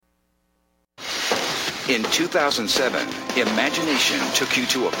In 2007, imagination took you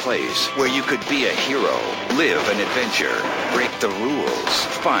to a place where you could be a hero, live an adventure, break the rules,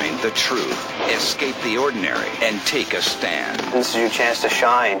 find the truth, escape the ordinary, and take a stand. This is your chance to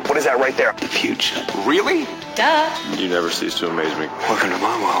shine. What is that right there? The future. Really? Duh. You never cease to amaze me. Welcome to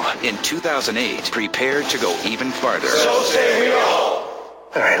my world. In 2008, prepare to go even farther. So say we all.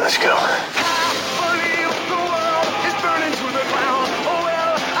 All right, let's go.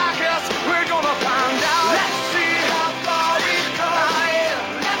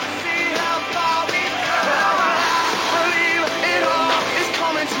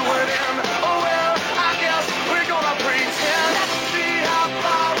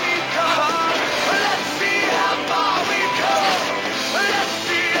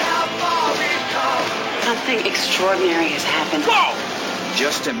 Something extraordinary has happened. Whoa!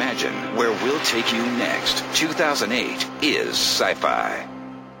 Just imagine where we'll take you next. 2008 is Sci-Fi.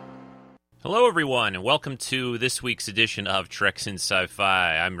 Hello, everyone, and welcome to this week's edition of Treks in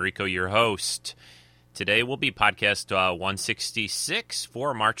Sci-Fi. I'm Rico, your host. Today will be podcast 166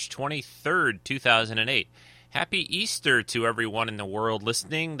 for March 23rd, 2008. Happy Easter to everyone in the world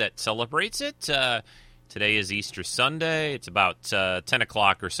listening that celebrates it. Today is Easter Sunday. It's about 10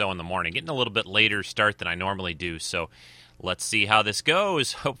 o'clock or so in the morning. Getting a little bit later start than I normally do, so let's see how this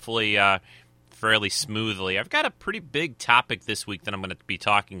goes. Hopefully fairly smoothly. I've got a pretty big topic this week that I'm going to be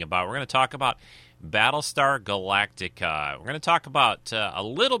talking about. We're going to talk about Battlestar Galactica. We're going to talk about, a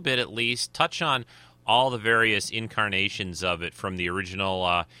little bit at least, touch on all the various incarnations of it from the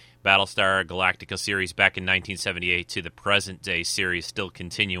original Battlestar Galactica series back in 1978 to the present-day series still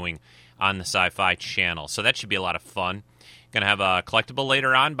continuing on the Sci-Fi Channel. So that should be a lot of fun. Going to have a collectible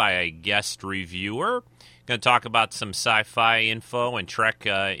later on by a guest reviewer. Going to talk about some sci-fi info and Trek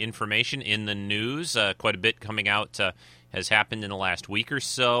information in the news. Quite a bit coming out has happened in the last week or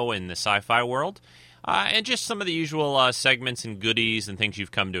so in the sci-fi world. And just some of the usual segments and goodies and things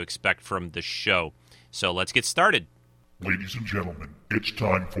you've come to expect from the show. So let's get started. Ladies and gentlemen, it's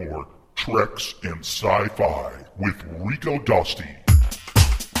time for Treks in Sci-Fi with Rico Dusty.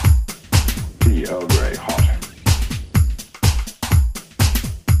 Be Earl Grey hot.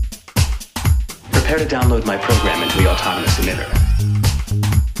 Prepare to download my program into the autonomous emitter.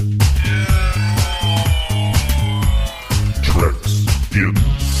 Treks in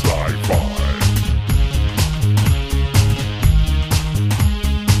Sci-Fi.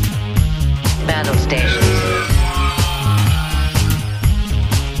 Battle stations.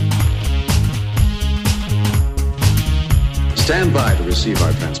 Stand by to receive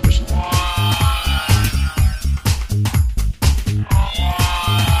our transmission.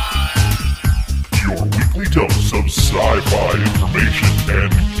 Your weekly dose of sci-fi information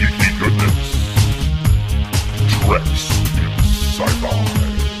and geeky goodness. Treks in Sci-Fi.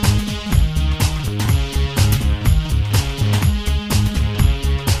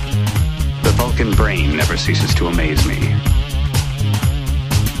 The Vulcan brain never ceases to amaze me.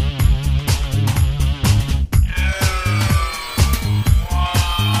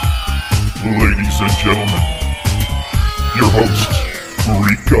 Ladies and gentlemen, your host,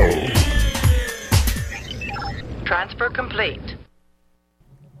 Rico. Transfer complete.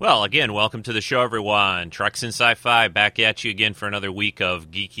 Well, again, welcome to the show, everyone. Treks in Sci-Fi, back at you again for another week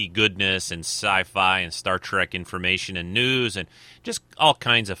of geeky goodness and sci-fi and Star Trek information and news and just all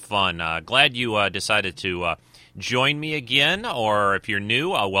kinds of fun. Glad you decided to join me again, or if you're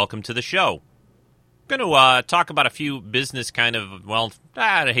new, welcome to the show. I'm going to talk about a few business kind of, well,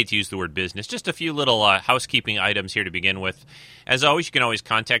 I hate to use the word business, just a few little housekeeping items here to begin with. As always, you can always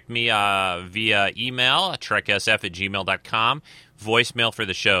contact me via email, treksf@gmail.com, voicemail for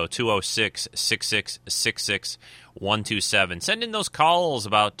the show, 206-6666-127. Send in those calls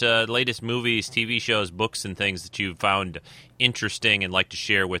about the latest movies, TV shows, books, and things that you've found interesting and like to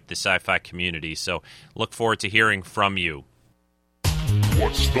share with the sci-fi community. So look forward to hearing from you.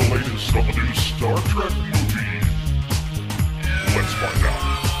 What's the latest on the new Star Trek movie? Let's find out.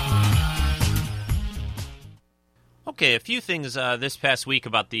 Okay, a few things this past week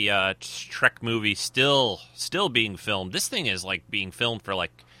about the Trek movie still being filmed. This thing is like being filmed for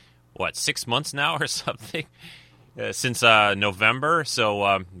 6 months now or something since November.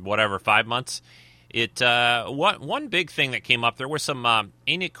 So 5 months. One big thing that came up, there was some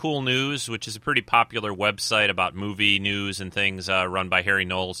Ain't It Cool News, which is a pretty popular website about movie news and things run by Harry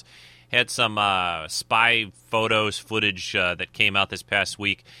Knowles. Had some spy footage that came out this past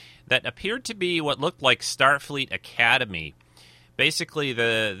week that appeared to be what looked like Starfleet Academy. Basically,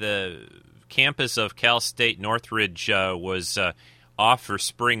 the campus of Cal State Northridge was off for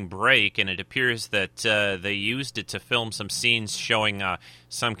spring break, and it appears that they used it to film some scenes showing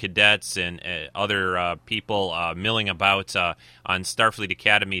some cadets and other people milling about on Starfleet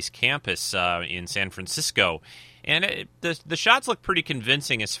Academy's campus in San Francisco. And the shots look pretty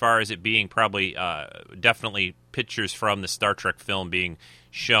convincing as far as it being probably definitely pictures from the Star Trek film being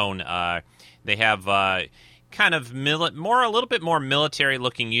shown. They have kind of a little bit more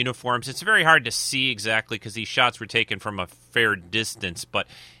military-looking uniforms. It's very hard to see exactly because these shots were taken from a fair distance, but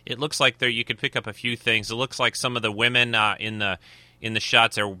it looks like there you could pick up a few things. It looks like some of the women in the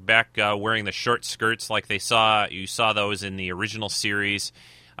shots are back wearing the short skirts like you saw those in the original series.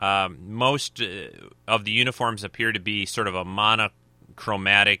 Most of the uniforms appear to be sort of a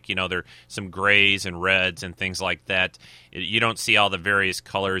monochromatic, there some grays and reds and things like that. You don't see all the various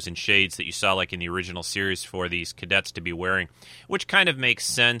colors and shades that you saw like in the original series for these cadets to be wearing, which kind of makes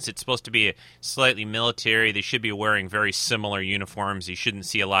sense. It's supposed to be slightly military. They should be wearing very similar uniforms. You shouldn't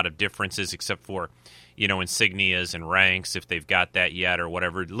see a lot of differences except for insignias and ranks, if they've got that yet, or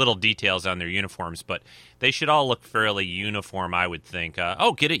whatever, little details on their uniforms, but they should all look fairly uniform, I would think.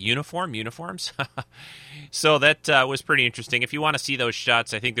 Get it? Uniforms? So that was pretty interesting. If you want to see those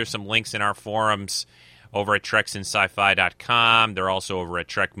shots, I think there's some links in our forums over at TreksInSci-Fi.com. They're also over at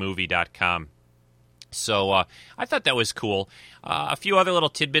TrekMovie.com. So I thought that was cool. A few other little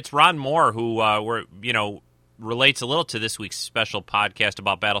tidbits. Ron Moore, who relates a little to this week's special podcast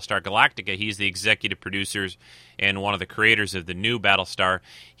about Battlestar Galactica. He's the executive producer and one of the creators of the new Battlestar.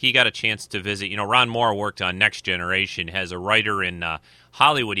 He got a chance to visit. Ron Moore worked on Next Generation. As a writer in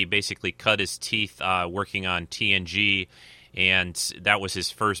Hollywood, he basically cut his teeth working on TNG, and that was his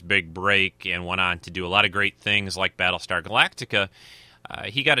first big break, and went on to do a lot of great things like Battlestar Galactica.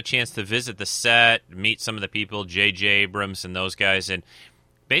 He got a chance to visit the set, meet some of the people, J.J. Abrams and those guys, and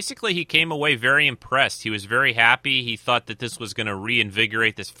basically, he came away very impressed. He was very happy. He thought that this was going to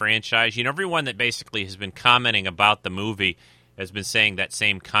reinvigorate this franchise. Everyone that basically has been commenting about the movie has been saying that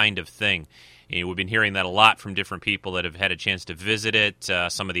same kind of thing. We've been hearing that a lot from different people that have had a chance to visit it,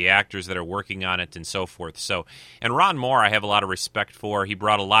 some of the actors that are working on it, and so forth. And Ron Moore, I have a lot of respect for. He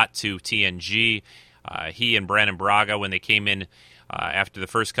brought a lot to TNG. He and Brannon Braga, when they came in after the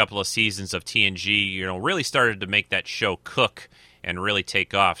first couple of seasons of TNG, really started to make that show cook and really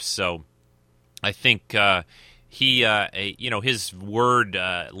take off. So I think his word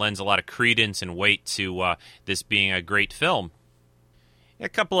lends a lot of credence and weight to this being a great film. A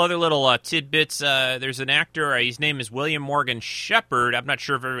couple other little tidbits. There's an actor, his name is William Morgan Shepard. I'm not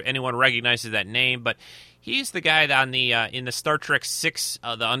sure if anyone recognizes that name, but he's the guy that in the Star Trek VI,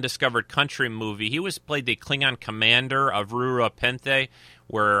 the Undiscovered Country movie. He played the Klingon commander of Rura Penthe,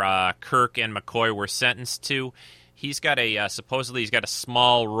 where Kirk and McCoy were sentenced to. He's got supposedly he's got a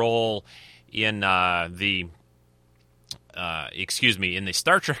small role in the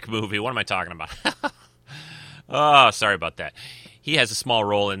Star Trek movie. What am I talking about? Oh, sorry about that. He has a small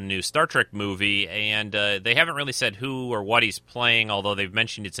role in the new Star Trek movie, and they haven't really said who or what he's playing, although they've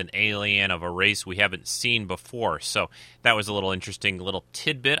mentioned it's an alien of a race we haven't seen before. So that was a little interesting little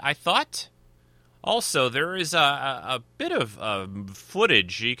tidbit, I thought. Also, there is a bit of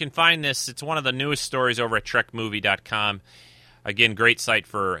footage. You can find this. It's one of the newest stories over at TrekMovie.com. Again, great site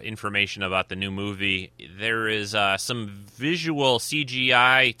for information about the new movie. There is some visual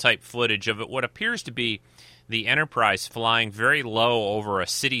CGI-type footage of what appears to be the Enterprise flying very low over a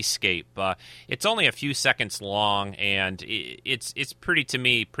cityscape. It's only a few seconds long, and it's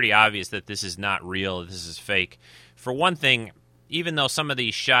pretty obvious that this is not real. This is fake. For one thing, even though some of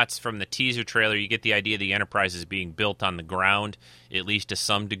these shots from the teaser trailer, you get the idea the Enterprise is being built on the ground, at least to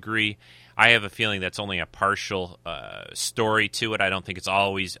some degree, I have a feeling that's only a partial story to it. I don't think it's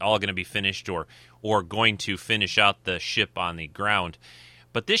always all going to be finished or going to finish out the ship on the ground.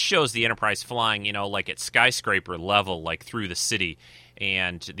 But this shows the Enterprise flying, like at skyscraper level, like through the city.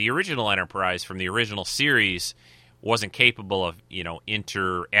 And the original Enterprise from the original series wasn't capable of,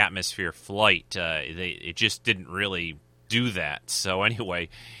 inter-atmosphere flight. It just didn't really do that. So anyway,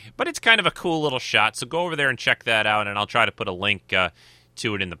 but it's kind of a cool little shot. So go over there and check that out, and I'll try to put a link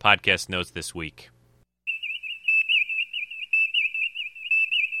to it in the podcast notes this week.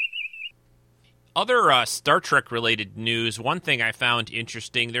 Other Star Trek-related news, one thing I found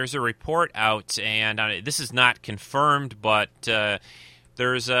interesting, there's a report out, and this is not confirmed, but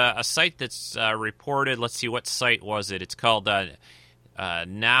there's a site that's reported, let's see, what site was it? It's called Now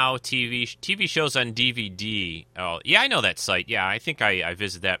TV Shows on DVD. Oh, yeah, I know that site. Yeah, I think I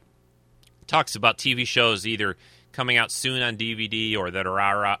visited that. It talks about TV shows either coming out soon on DVD or that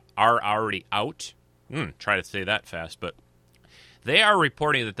are already out. Try to say that fast, but they are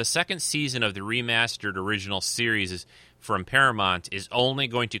reporting that the second season of the remastered original series is from Paramount is only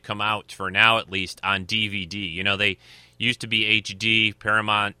going to come out, for now at least, on DVD. You know, they used to be HD,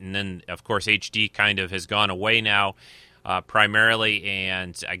 Paramount, and then, of course, HD kind of has gone away now primarily,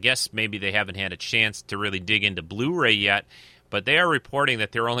 and I guess maybe they haven't had a chance to really dig into Blu-ray yet, but they are reporting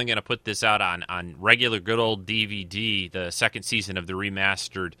that they're only going to put this out on regular good old DVD, the second season of the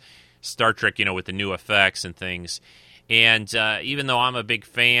remastered Star Trek, you know, with the new effects and things. And even though I'm a big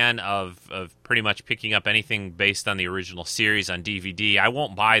fan of pretty much picking up anything based on the original series on DVD, I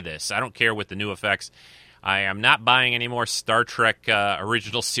won't buy this. I don't care with the new effects. I am not buying any more Star Trek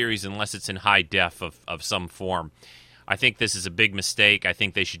original series unless it's in high def of some form. I think this is a big mistake. I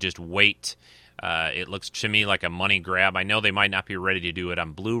think they should just wait. It looks to me like a money grab. I know they might not be ready to do it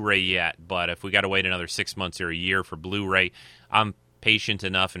on Blu-ray yet, but if we got to wait another 6 months or a year for Blu-ray, I'm patient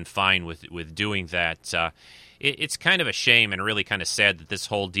enough and fine with doing that. It's kind of a shame and really kind of sad that this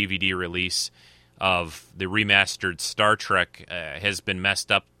whole DVD release of the remastered Star Trek has been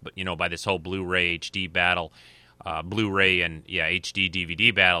messed up, you know, by this whole Blu-ray HD battle, Blu-ray and HD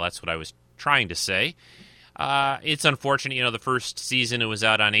DVD battle. That's what I was trying to say. It's unfortunate, you know, the first season it was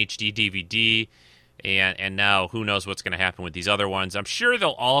out on HD DVD, and now who knows what's going to happen with these other ones. I'm sure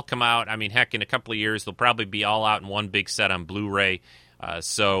they'll all come out. I mean, heck, in a couple of years they'll probably be all out in one big set on Blu-ray.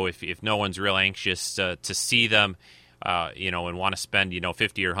 So if no one's real anxious to see them, you know, and want to spend, you know,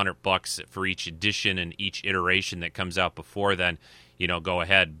 $50 or $100 for each edition and each iteration that comes out before then, you know, go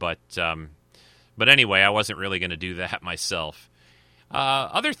ahead. But anyway, I wasn't really going to do that myself.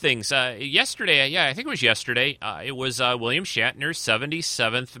 Other things, yesterday, I think it was yesterday, it was William Shatner's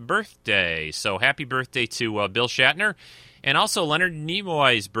 77th birthday. So happy birthday to Bill Shatner. And also Leonard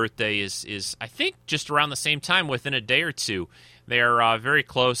Nimoy's birthday is I think, just around the same time, within a day or two. They are very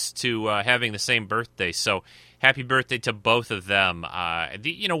close to having the same birthday, so happy birthday to both of them.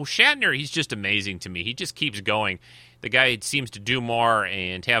 You know, Shatner, he's just amazing to me. He just keeps going. The guy seems to do more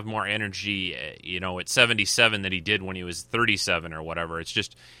and have more energy, you know, at 77 than he did when he was 37 or whatever. It's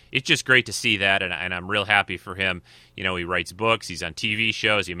just great to see that, and I'm real happy for him. You know, he writes books, he's on TV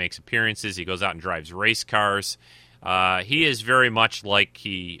shows, he makes appearances, he goes out and drives race cars. He is very much like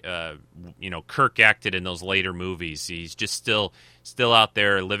he, you know, Kirk acted in those later movies. He's just still out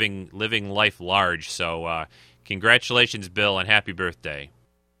there living life large. So, congratulations, Bill, and happy birthday.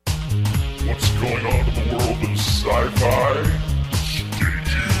 What's going on in the world of sci-fi? Stay tuned.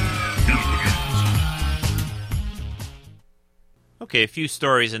 Here's the news. Okay, a few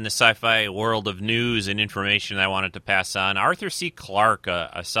stories in the sci-fi world of news and information I wanted to pass on. Arthur C. Clarke,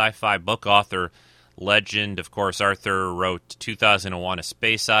 a sci-fi book author, legend. Of course, Arthur wrote 2001: A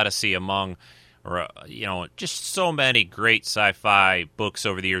Space Odyssey, among, you know, just so many great sci-fi books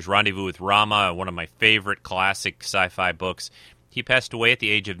over the years. Rendezvous with Rama, one of my favorite classic sci-fi books. He passed away at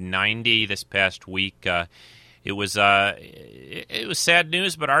the age of 90 this past week. It was sad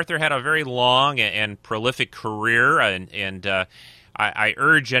news, but Arthur had a very long and prolific career, and I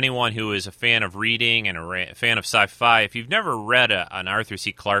urge anyone who is a fan of reading and a fan of sci-fi, if you've never read an Arthur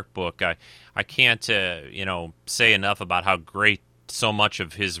C. Clarke book, I can't you know, say enough about how great so much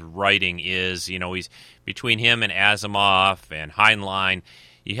of his writing is. You know, he's between him and Asimov and Heinlein.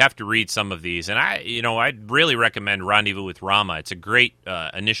 You have to read some of these, and I'd really recommend Rendezvous with Rama. It's a great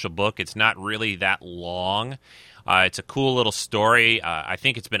initial book. It's not really that long. It's a cool little story. I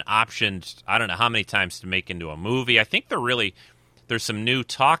think it's been optioned, I don't know how many times, to make into a movie. I think there's some new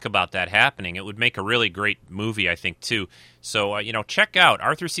talk about that happening. It would make a really great movie, I think, too. So, you know, check out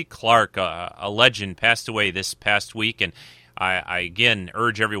Arthur C. Clarke, a legend, passed away this past week, and I again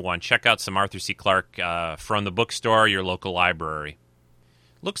urge everyone, check out some Arthur C. Clarke from the bookstore, your local library.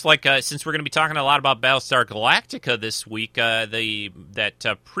 Looks like, since we're going to be talking a lot about Battlestar Galactica this week, that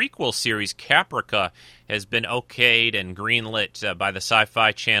prequel series, Caprica, has been okayed and greenlit by the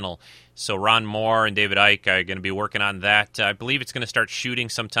Sci-Fi Channel. So Ron Moore and David Icke are going to be working on that. I believe it's going to start shooting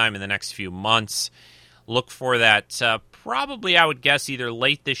sometime in the next few months. Look for that probably, I would guess, either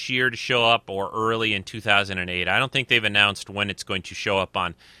late this year to show up or early in 2008. I don't think they've announced when it's going to show up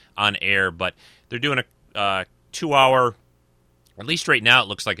on air, but they're doing a 2-hour... At least right now, it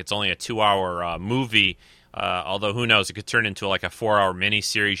looks like it's only a 2-hour movie, although who knows, it could turn into like a 4-hour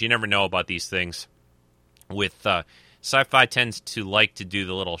miniseries. You never know about these things. With Sci-Fi tends to like to do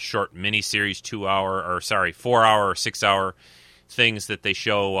the little short miniseries 4-hour or 6-hour things that they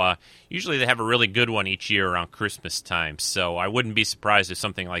show. Usually they have a really good one each year around Christmas time, so I wouldn't be surprised if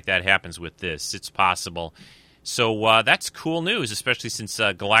something like that happens with this. It's possible. So that's cool news, especially since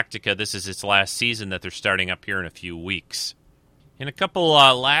Galactica, this is its last season that they're starting up here in a few weeks. In a couple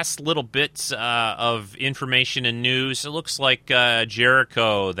last little bits of information and news, it looks like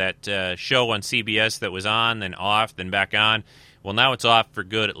Jericho, that show on CBS that was on, then off, then back on. Well, now it's off for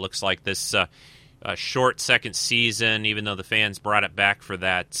good. It looks like this short second season, even though the fans brought it back for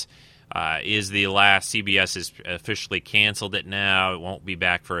that, is the last. CBS has officially canceled it now. It won't be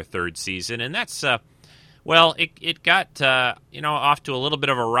back for a third season. And that's, well, it got, off to a little bit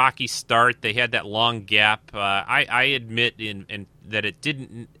of a rocky start. They had that long gap. I admit that it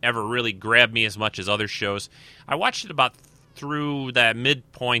didn't ever really grab me as much as other shows. I watched it about through the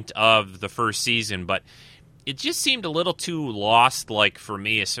midpoint of the first season, but it just seemed a little too lost-like for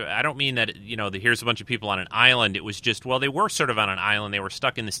me. So I don't mean that, here's a bunch of people on an island. It was just, well, they were sort of on an island. They were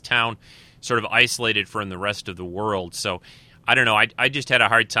stuck in this town, sort of isolated from the rest of the world. So I don't know. I just had a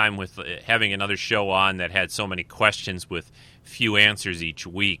hard time with having another show on that had so many questions with few answers each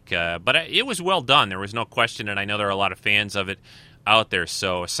week. But it was well done. There was no question, and I know there are a lot of fans of it out there.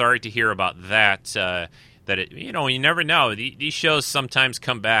 So sorry to hear about that. That it, you never know. These shows sometimes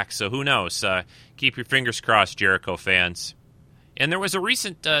come back, so who knows? Keep your fingers crossed, Jericho fans. And there was a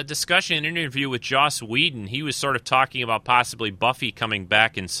recent discussion and interview with Joss Whedon. He was sort of talking about possibly Buffy coming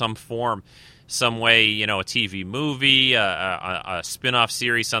back in some form, some way, a TV movie, a spin-off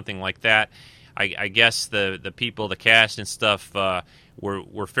series, something like that. I guess the people, the cast and stuff,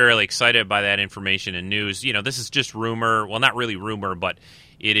 were fairly excited by that information and news. This is just rumor. Well, not really rumor, but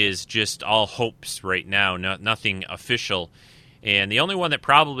it is just all hopes right now, nothing official. And the only one that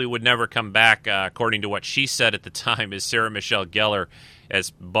probably would never come back, according to what she said at the time, is Sarah Michelle Gellar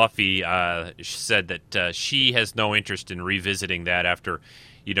as Buffy. Said that she has no interest in revisiting that after,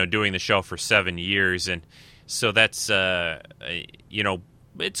 doing the show for 7 years. And so that's,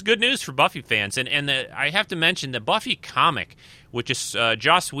 it's good news for Buffy fans. And I have to mention the Buffy comic, which is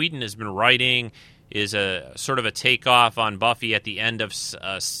Joss Whedon has been writing, is a sort of a takeoff on Buffy at the end of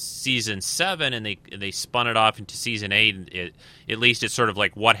season 7, and they spun it off into season 8. At least it's sort of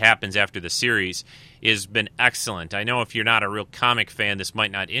like what happens after the series. Has been excellent. I know if you're not a real comic fan, this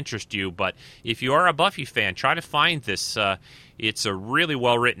might not interest you, but if you are a Buffy fan, try to find this. It's a really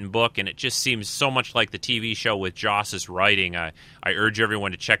well-written book, and it just seems so much like the TV show with Joss's writing. I urge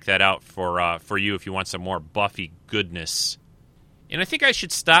everyone to check that out for you if you want some more Buffy goodness. And I think I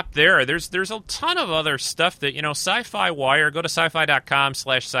should stop there. There's a ton of other stuff that, Sci-Fi Wire, go to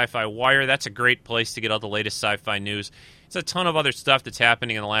sci-fi.com/sci-fi wire. That's a great place to get all the latest sci-fi news. There's a ton of other stuff that's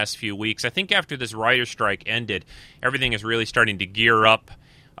happening in the last few weeks. I think after this writer's strike ended, everything is really starting to gear up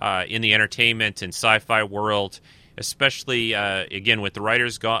in the entertainment and sci-fi world, especially, again, with the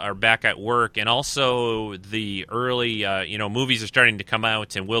writers are back at work, and also the early, movies are starting to come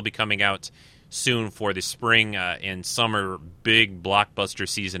out and will be coming out soon for the spring and summer big blockbuster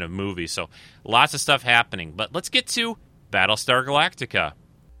season of movies. So lots of stuff happening. But let's get to Battlestar Galactica.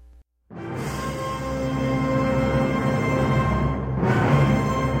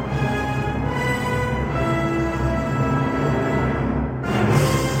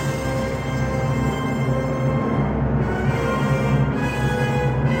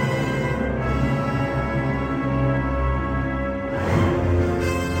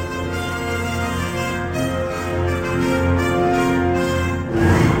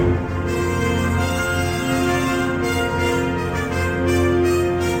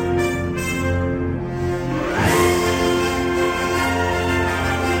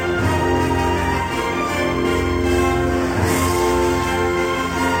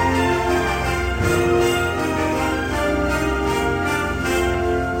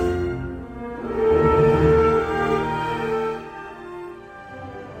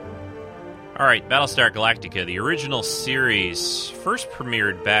 Battlestar Galactica, the original series, first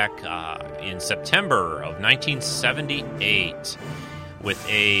premiered back in September of 1978 with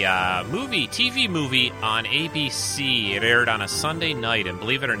a TV movie on ABC. It aired on a Sunday night, and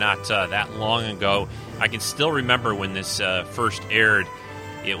believe it or not, that long ago, I can still remember when this first aired.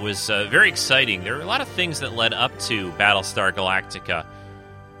 It was very exciting. There were a lot of things that led up to Battlestar Galactica,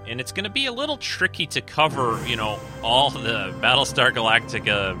 and it's going to be a little tricky to cover, all the Battlestar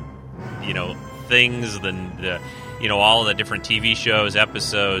Galactica, things, all the different TV shows,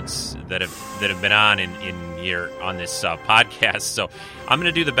 episodes that have been on on this podcast. So I'm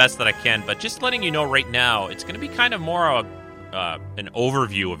going to do the best that I can, but just letting you know right now, it's going to be kind of more of an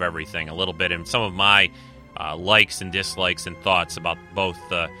overview of everything a little bit, and some of my likes and dislikes and thoughts about both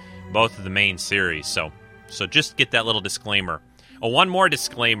of the main series. So just get that little disclaimer. Oh, one more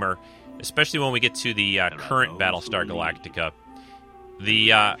disclaimer, especially when we get to the current Battlestar Galactica.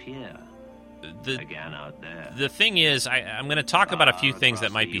 the thing is, I'm going to talk about a few things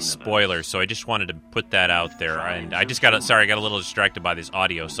that might be spoilers, so I just wanted to put that out there. And I just got I got a little distracted by this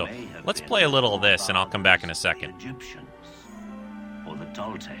audio, so let's play a little of this, and I'll come back in a second. Egyptians, or the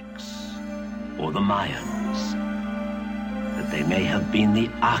Toltecs, or the Mayans, that they may have been the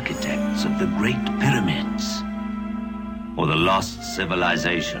architects of the Great Pyramids, or the lost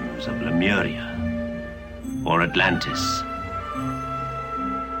civilizations of Lemuria, or Atlantis.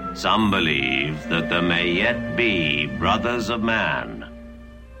 Some believe that there may yet be brothers of man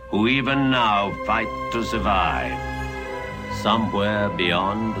who even now fight to survive somewhere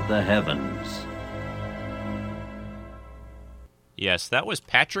beyond the heavens. Yes, that was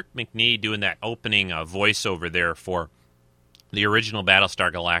Patrick Macnee doing that opening voiceover there for the original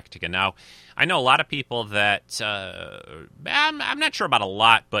Battlestar Galactica. Now, I know a lot of people that, I'm not sure about a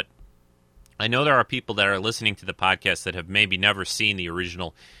lot, but I know there are people that are listening to the podcast that have maybe never seen the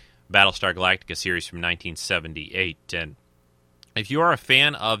original Battlestar Galactica series from 1978. And if you are a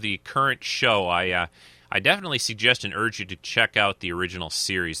fan of the current show, I definitely suggest and urge you to check out the original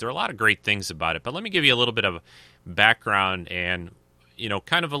series. There are a lot of great things about it, but let me give you a little bit of background and,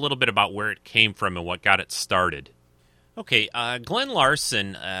 kind of a little bit about where it came from and what got it started. Okay, Glenn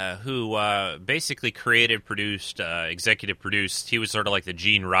Larson, who basically created, produced, executive produced, he was sort of like the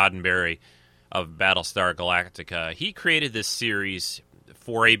Gene Roddenberry of Battlestar Galactica. He created this series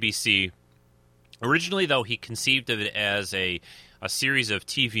for ABC. Originally, though, he conceived of it as a series of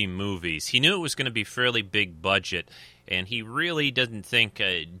TV movies. He knew it was going to be fairly big budget, and he really didn't think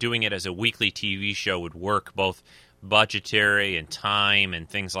doing it as a weekly TV show would work, both budgetary and time and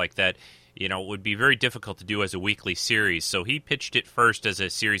things like that. It would be very difficult to do as a weekly series. So he pitched it first as a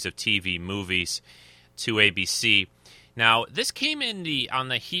series of TV movies to ABC. Now, this came on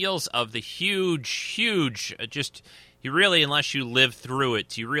the heels of the huge, you really, unless you live through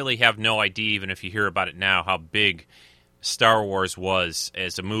it, you really have no idea, even if you hear about it now, how big Star Wars was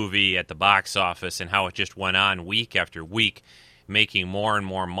as a movie at the box office and how it just went on week after week, making more and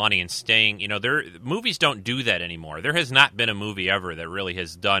more money and staying. Movies don't do that anymore. There has not been a movie ever that really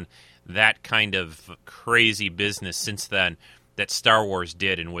has done that kind of crazy business since then that Star Wars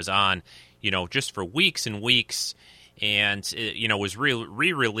did and was on, just for weeks and weeks. And, was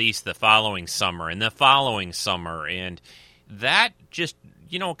re-released the following summer and the following summer. And that just,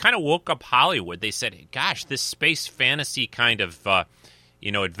 kind of woke up Hollywood. They said, gosh, this space fantasy kind of,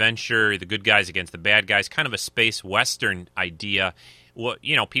 adventure, the good guys against the bad guys, kind of a space western idea. Well,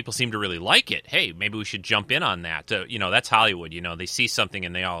 people seem to really like it. Hey, maybe we should jump in on that. That's Hollywood. They see something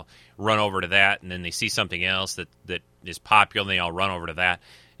and they all run over to that. And then they see something else that is popular and they all run over to that.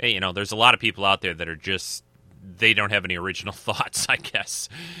 Hey, there's a lot of people out there that are just, they don't have any original thoughts, I guess,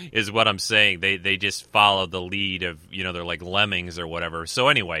 is what I'm saying. They just follow the lead of, they're like lemmings or whatever. So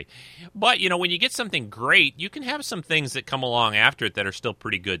anyway, but, when you get something great, you can have some things that come along after it that are still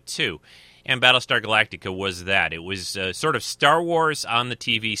pretty good, too. And Battlestar Galactica was that. It was sort of Star Wars on the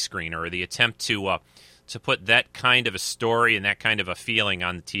TV screen, or the attempt to put that kind of a story and that kind of a feeling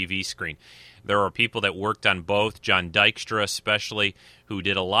on the TV screen. There are people that worked on both, John Dykstra especially, who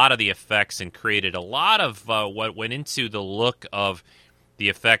did a lot of the effects and created a lot of what went into the look of the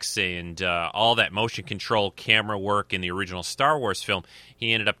effects and all that motion control camera work in the original Star Wars film.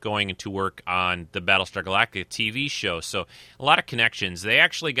 He ended up going into work on the Battlestar Galactica TV show. So a lot of connections. They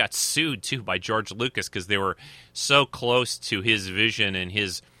actually got sued, too, by George Lucas because they were so close to his vision and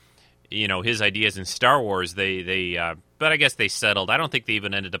his ideas in Star Wars. But I guess they settled. I don't think they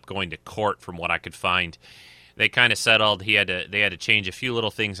even ended up going to court, from what I could find. They kind of settled. They had to change a few little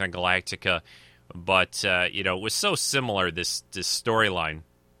things on Galactica, but it was so similar, this storyline.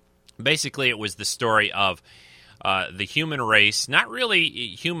 Basically, it was the story of the human race, not really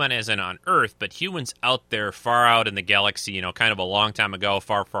human as in on Earth, but humans out there, far out in the galaxy. Kind of a long time ago,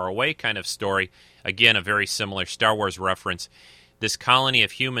 far, far away kind of story. Again, a very similar Star Wars reference. This colony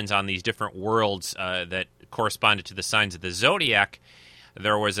of humans on these different worlds that corresponded to the signs of the Zodiac.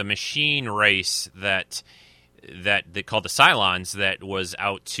 There was a machine race that they called the Cylons that was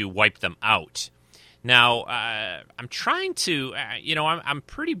out to wipe them out. Now, I'm trying to, I'm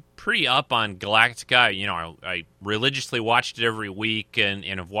pretty up on Galactica. I religiously watched it every week and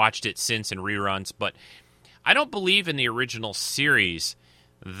have watched it since in reruns, but I don't believe in the original series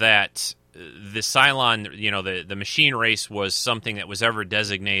that the Cylon, the machine race was something that was ever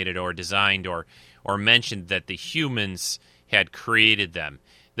designated or designed or mentioned that the humans had created them.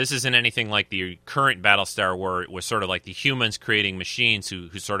 This isn't anything like the current Battlestar, where it was sort of like the humans creating machines who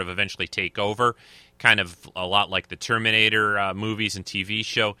sort of eventually take over, kind of a lot like the Terminator movies and TV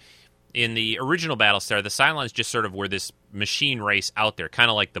show. In the original Battlestar, the Cylons just sort of were this machine race out there, kind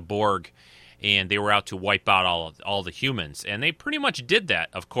of like the Borg. and they were out to wipe out all the humans. And they pretty much did that,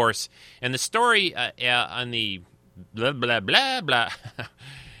 of course. And the story on the blah, blah, blah, blah.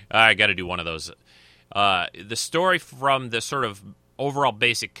 I got to do one of those. The story from the sort of overall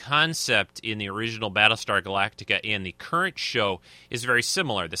basic concept in the original Battlestar Galactica and the current show is very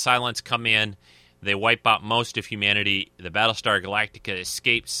similar. The Cylons come in, they wipe out most of humanity. The Battlestar Galactica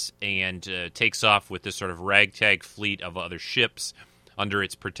escapes and takes off with this sort of ragtag fleet of other ships under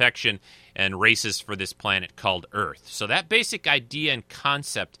its protection and races for this planet called Earth. So that basic idea and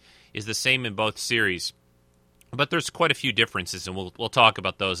concept is the same in both series, but there's quite a few differences, and we'll talk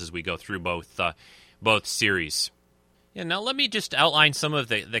about those as we go through both series. Yeah, now let me just outline some of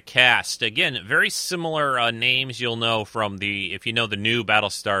the cast. Again, very similar names you'll know from if you know the new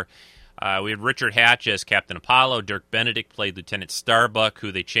Battlestar. We had Richard Hatch as Captain Apollo. Dirk Benedict played Lieutenant Starbuck,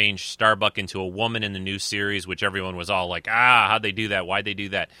 who they changed Starbuck into a woman in the new series, which everyone was all like, how'd they do that? Why'd they do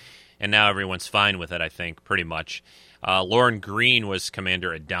that? And now everyone's fine with it, I think, pretty much. Lauren Green was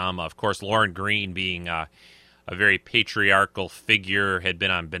Commander Adama. Of course, Lauren Green being a very patriarchal figure, had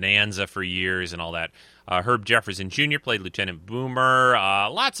been on Bonanza for years and all that. Herb Jefferson Jr. played Lieutenant Boomer.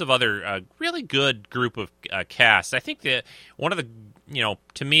 Lots of other really good group of cast. I think that one of the,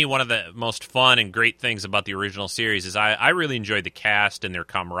 to me, one of the most fun and great things about the original series is I really enjoyed the cast and their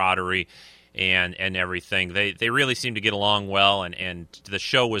camaraderie and everything. They really seemed to get along well, and the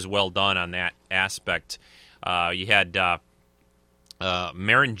show was well done on that aspect. You had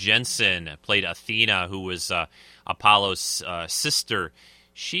Maren Jensen played Athena, who was Apollo's sister.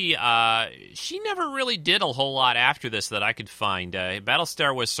 She never really did a whole lot after this that I could find.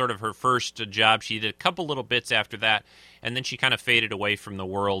 Battlestar was sort of her first job. She did a couple little bits after that, and then she kind of faded away from the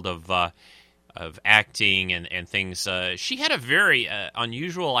world of acting and things. She had a very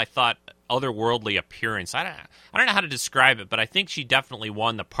unusual, I thought, otherworldly appearance. I don't know how to describe it, but I think she definitely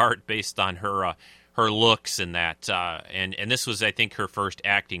won the part based on her looks and that. And this was, I think, her first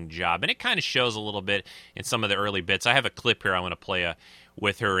acting job, and it kind of shows a little bit in some of the early bits. I have a clip here I want to play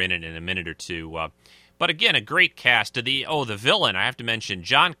with her in it in a minute or two. But again, a great cast. The villain, I have to mention,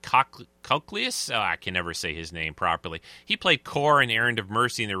 John Cocleus. I can never say his name properly. He played Kor in Errand of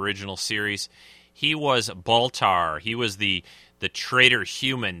Mercy in the original series. He was Baltar. He was the traitor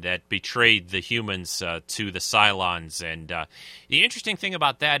human that betrayed the humans to the Cylons. And the interesting thing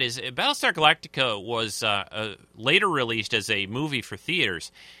about that is Battlestar Galactica was later released as a movie for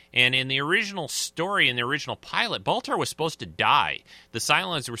theaters. And in the original story, in the original pilot, Baltar was supposed to die. The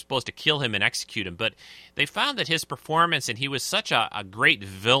Cylons were supposed to kill him and execute him. But they found that his performance, and he was such a great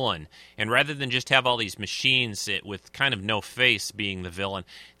villain, and rather than just have all these machines with kind of no face being the villain,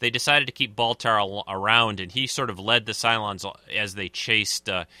 they decided to keep Baltar around, and he sort of led the Cylons as they chased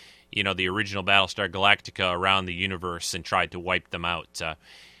the original Battlestar Galactica around the universe and tried to wipe them out.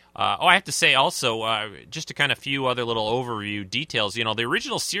 I have to say also, just a kind of few other little overview details. The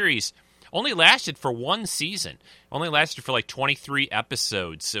original series only lasted for one season. Only lasted for like 23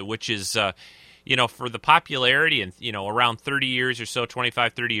 episodes, which is, for the popularity and, around 30 years or so,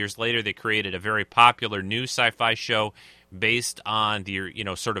 25, 30 years later, they created a very popular new sci-fi show based on the,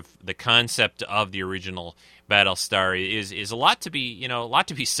 sort of the concept of the original Battlestar. Is a lot to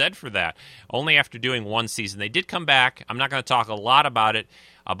be said for that. Only after doing one season. They did come back. I'm not going to talk a lot about it.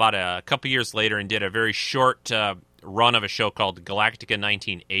 About a couple years later, and did a very short run of a show called Galactica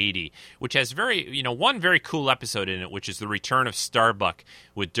 1980, which has one very cool episode in it, which is the return of Starbuck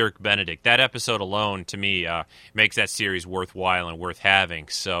with Dirk Benedict. That episode alone, to me, makes that series worthwhile and worth having.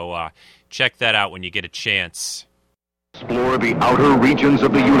 So check that out when you get a chance. Explore the outer regions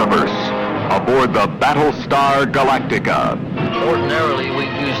of the universe aboard the Battlestar Galactica. Ordinarily, we'd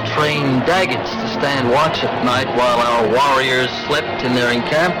use trained Daggits to stand watch at night while our warriors slept in their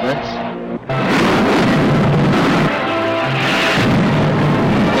encampments.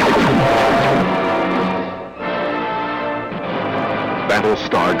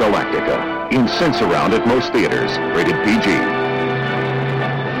 Battlestar Galactica. In Sense-Around at most theaters. Rated PG.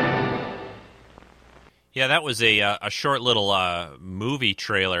 Yeah, that was a short little movie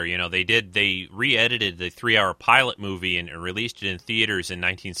trailer. They re-edited the 3-hour pilot movie and released it in theaters in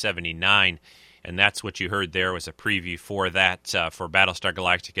 1979, and that's what you heard there was a preview for that for Battlestar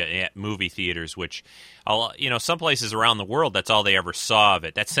Galactica at movie theaters, which, some places around the world, that's all they ever saw of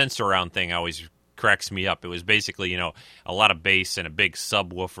it. That Sense-Around thing always cracks me up. It was basically, a lot of bass and a big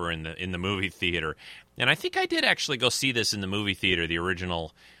subwoofer in the movie theater. And I think I did actually go see this in the movie theater, the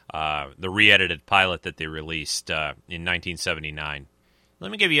original, the re-edited pilot that they released in 1979.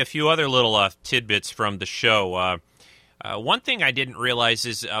 Let me give you a few other little tidbits from the show. One thing I didn't realize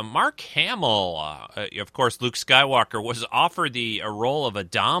is Mark Hamill, of course, Luke Skywalker, was offered the role of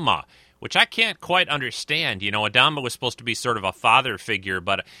Adama which I can't quite understand. Adama was supposed to be sort of a father figure,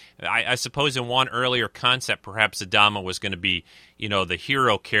 but I suppose in one earlier concept, perhaps Adama was going to be, the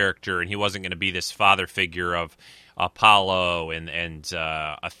hero character, and he wasn't going to be this father figure of Apollo and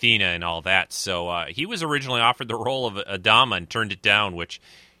Athena and all that. So he was originally offered the role of Adama and turned it down, which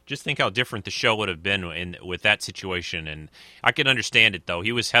just think how different the show would have been with that situation. And I can understand it, though.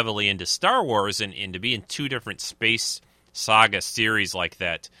 He was heavily into Star Wars, and to be in two different space saga series like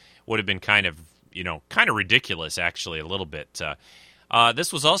that would have been kind of ridiculous, actually, a little bit.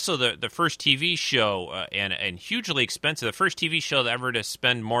 This was also the first TV show, and hugely expensive, the first TV show ever to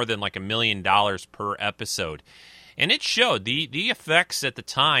spend more than like $1 million per episode. And it showed. The effects at the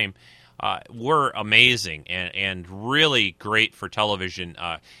time were amazing and really great for television.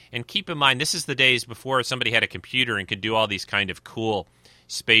 And keep in mind, this is the days before somebody had a computer and could do all these kind of cool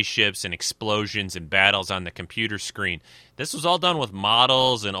spaceships and explosions and battles on the computer screen. This was all done with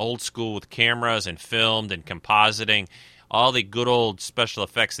models and old school with cameras and filmed and compositing. All the good old special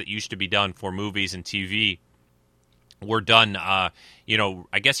effects that used to be done for movies and TV were done, I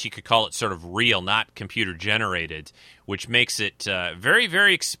guess you could call it sort of real, not computer-generated, which makes it very,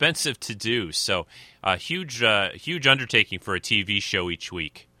 very expensive to do. So a huge undertaking for a TV show each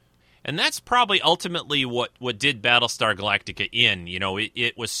week. And that's probably ultimately what did Battlestar Galactica in.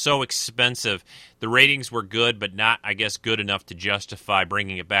 It was so expensive. The ratings were good, but not, I guess, good enough to justify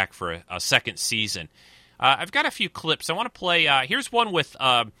bringing it back for a second season. I've got a few clips. I want to play. Here's one with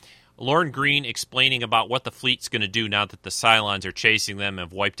Lorne Greene explaining about what the fleet's going to do now that the Cylons are chasing them and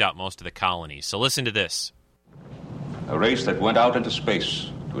have wiped out most of the colonies. So listen to this. A race that went out into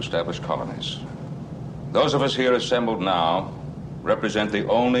space to establish colonies. Those of us here assembled now represent the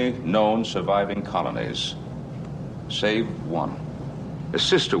only known surviving colonies, save one. A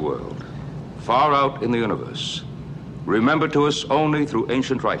sister world, far out in the universe, remembered to us only through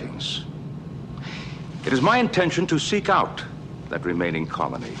ancient writings. It is my intention to seek out that remaining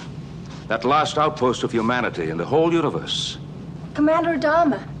colony, that last outpost of humanity in the whole universe. Commander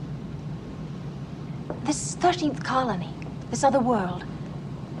Adama, this 13th colony, this other world,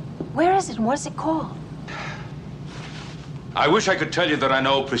 where is it and what's it called? I wish I could tell you that I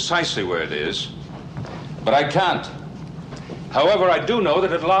know precisely where it is, but I can't. However, I do know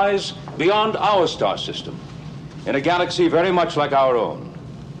that it lies beyond our star system, in a galaxy very much like our own,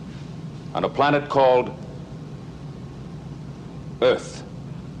 on a planet called Earth.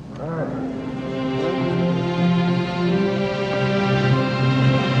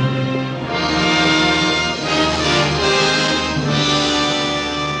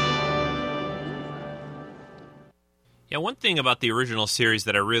 Yeah, one thing about the original series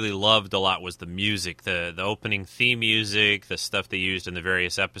that I really loved a lot was the music, the opening theme music, the stuff they used in the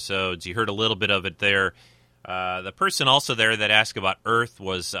various episodes. You heard a little bit of it there. The person also there that asked about Earth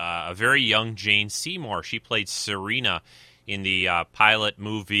was a very young Jane Seymour. She played Serena in the pilot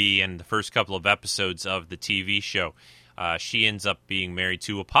movie and the first couple of episodes of the TV show. She ends up being married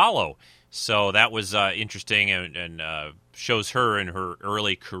to Apollo. So that was interesting and shows her in her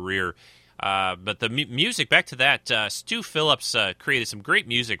early career. But the music, back to that, Stu Phillips created some great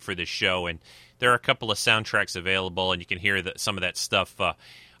music for this show, and there are a couple of soundtracks available, and you can hear some of that stuff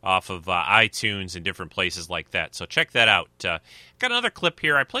off of iTunes and different places like that. So check that out. Got another clip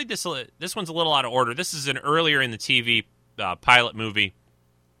here. I played this. This one's a little out of order. This is an earlier in the TV pilot movie.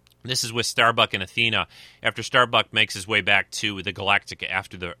 This is with Starbuck and Athena after Starbuck makes his way back to the Galactica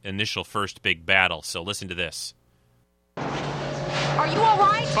after the initial first big battle. So listen to this. Are you all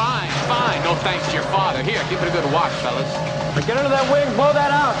right? Fine. No thanks to your father. Here, give it a good watch, fellas. Now get under that wing, blow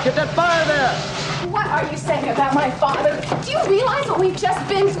that out. Get that fire there. What are you saying about my father? Do you realize what we've just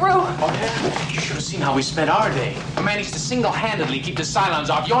been through? Oh, yeah? You should have seen how we spent our day. I managed to single-handedly keep the Cylons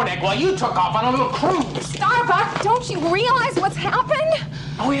off your neck while you took off on a little cruise. Starbuck, don't you realize what's happened?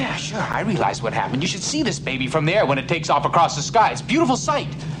 Oh, yeah, sure. I realize what happened. You should see this baby from there when it takes off across the sky. It's a beautiful sight.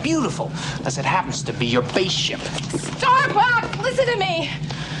 Beautiful. Unless it happens to be your base ship. Starbuck, listen to me.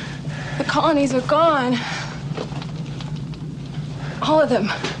 The colonies are gone. All of them.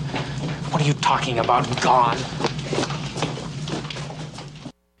 What are you talking about, gone?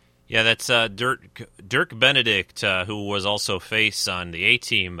 Yeah, that's Dirk Benedict, who was also Face on the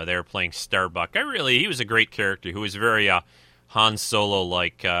A-Team. They were playing Starbuck. He was a great character who was very Han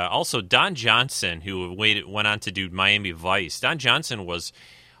Solo-like. Also, Don Johnson, who went on to do Miami Vice. Don Johnson was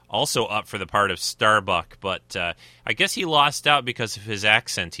also up for the part of Starbuck, but I guess he lost out because of his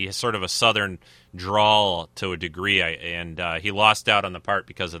accent. He has sort of a southern drawl to a degree, and he lost out on the part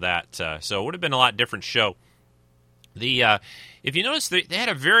because of that. So it would have been a lot different show. If you notice, they had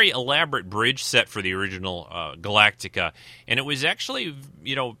a very elaborate bridge set for the original Galactica, and it was actually,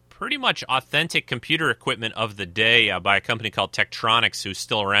 pretty much authentic computer equipment of the day by a company called Tektronix, who's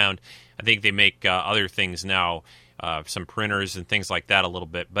still around. I think they make other things now, some printers and things like that a little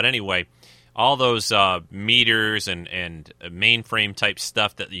bit. But anyway, all those meters and mainframe type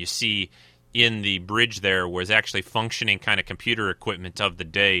stuff that you see in the bridge there was actually functioning kind of computer equipment of the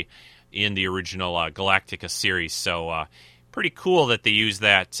day in the original Galactica series. So pretty cool that they used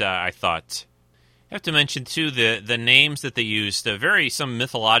that, I thought. I have to mention, too, the names that they used, some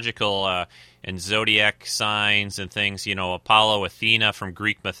mythological and zodiac signs and things. You know, Apollo, Athena from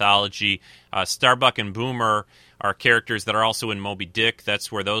Greek mythology. Starbuck and Boomer are characters that are also in Moby Dick.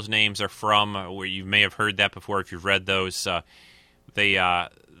 That's where those names are from, where you may have heard that before if you've read those. They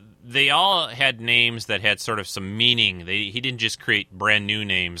all had names that had sort of some meaning. He didn't just create brand new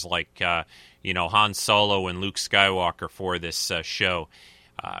names like, Han Solo and Luke Skywalker for this show.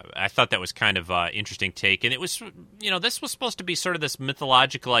 I thought that was kind of interesting take. And it was, this was supposed to be sort of this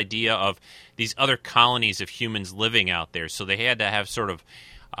mythological idea of these other colonies of humans living out there. So they had to have sort of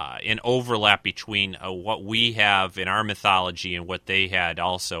an overlap between what we have in our mythology and what they had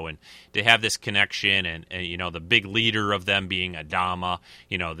also, and to have this connection, and the big leader of them being Adama,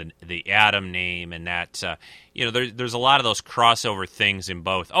 the Adam name, and that there's a lot of those crossover things in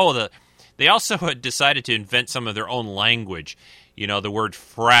both. They also had decided to invent some of their own language. The word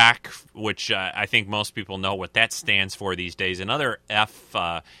frack, which I think most people know what that stands for these days. Another F,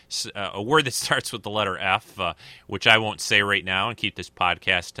 a word that starts with the letter F, which I won't say right now and keep this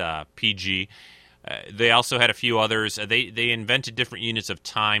podcast PG. They also had a few others. They invented different units of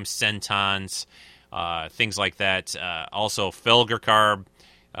time, centons, things like that. Also, Felgercarb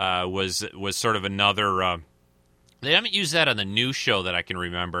was sort of another... they haven't used that on the new show that I can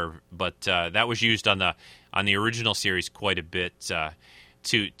remember, but that was used on the original series quite a bit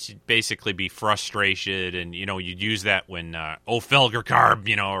to basically be frustration, and you'd use that when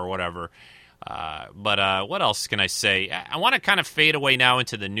Felgercarb, or whatever. But what else can I say? I want to kind of fade away now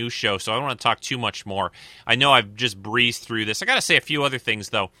into the new show, so I don't want to talk too much more. I know I've just breezed through this. I got to say a few other things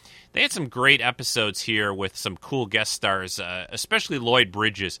though. They had some great episodes here with some cool guest stars, especially Lloyd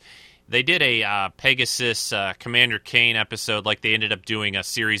Bridges. They did a Pegasus Commander Kane episode, like they ended up doing a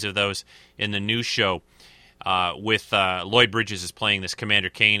series of those in the new show. With Lloyd Bridges is playing this Commander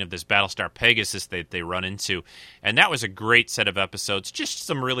Kane of this Battlestar Pegasus that they run into. And that was a great set of episodes, just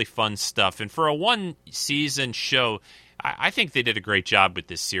some really fun stuff. And for a one-season show, I think they did a great job with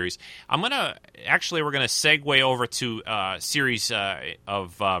this series. We're going to segue over to a series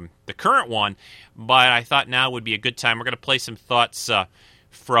of the current one, but I thought now would be a good time. We're going to play some thoughts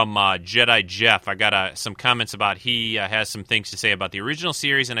from Jedi Jeff. I got some comments about he has some things to say about the original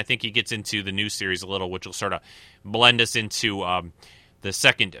series, and I think he gets into the new series a little, which will sort of blend us into the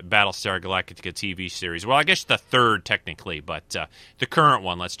second Battlestar Galactica TV series. Well, I guess the third technically, but the current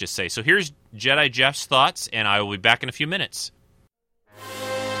one, let's just say. So here's Jedi Jeff's thoughts, and I will be back in a few minutes.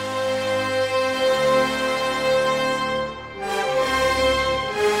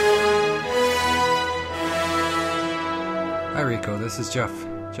 Hi Rico, this is Jeff,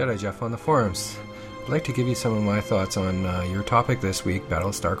 Jedi Jeff on the forums. I'd like to give you some of my thoughts on your topic this week,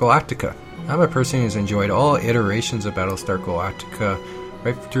 Battlestar Galactica. I'm a person who's enjoyed all iterations of Battlestar Galactica,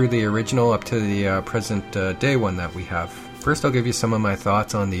 right through the original up to the present day one that we have. First, I'll give you some of my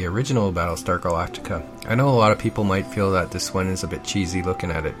thoughts on the original Battlestar Galactica. I know a lot of people might feel that this one is a bit cheesy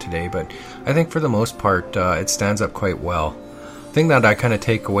looking at it today, but I think for the most part it stands up quite well. The thing that I kind of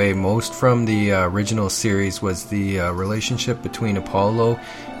take away most from the original series was the relationship between Apollo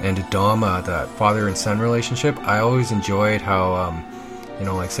and Adama, that father and son relationship. I always enjoyed how,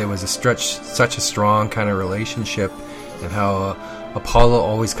 it was such a strong kind of relationship, and how Apollo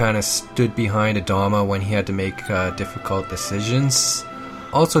always kind of stood behind Adama when he had to make difficult decisions.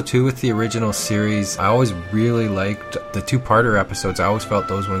 Also, too, with the original series, I always really liked the two-parter episodes. I always felt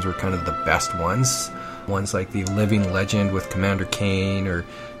those ones were kind of the best ones. Ones like The Living Legend with Commander Kane, or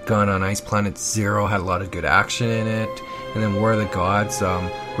Gun on Ice Planet Zero had a lot of good action in it. And then War of the Gods,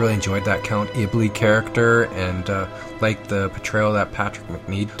 really enjoyed that Count Iblis character, and liked the portrayal that Patrick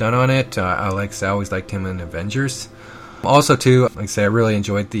McNeed done on it. I always liked him in Avengers. Also, too, like I say, I really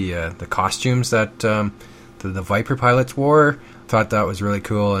enjoyed the costumes that the Viper pilots wore. Thought that was really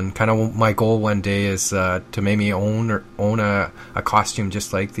cool, and kind of my goal one day is to maybe own a costume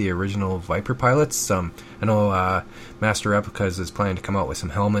just like the original Viper pilots. I know Master Replicas is planning to come out with some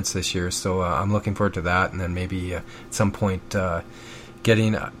helmets this year, so I'm looking forward to that, and then maybe at some point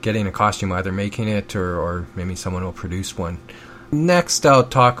getting a costume, either making it or maybe someone will produce one. Next, I'll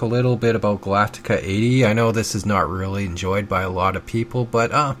talk a little bit about Galactica 80. I know this is not really enjoyed by a lot of people,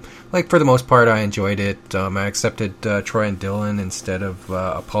 but for the most part, I enjoyed it. I accepted Troy and Dylan instead of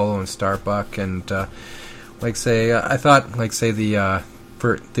Apollo and Starbuck, and I thought,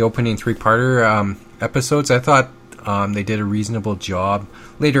 for the opening three-parter episodes, I thought they did a reasonable job.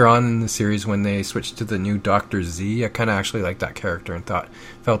 Later on in the series, when they switched to the new Dr. Z, I kind of actually liked that character and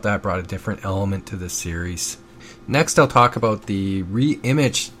felt that brought a different element to the series. Next, I'll talk about the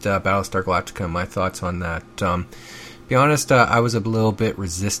re-imaged Battlestar Galactica and my thoughts on that. Be honest, I was a little bit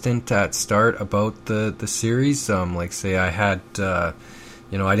resistant at start about the series. I had, I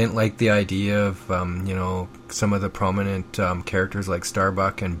didn't like the idea of, some of the prominent characters like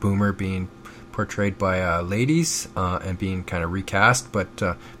Starbuck and Boomer being portrayed by ladies and being kind of recast. But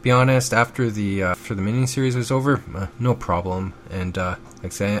be honest, after the miniseries was over, no problem. And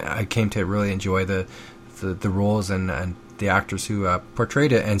I came to really enjoy the roles and the actors who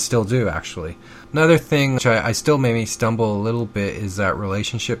portrayed it, and still do, actually. Another thing which I still made me stumble a little bit is that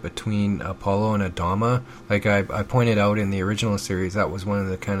relationship between Apollo and Adama. I pointed out in the original series, that was one of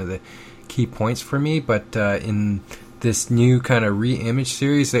the kind of the key points for me, but in this new kind of re-image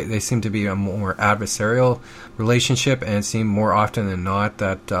series, they seem to be a more adversarial relationship, and it seemed more often than not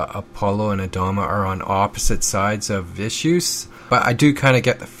that Apollo and Adama are on opposite sides of issues. But I do kind of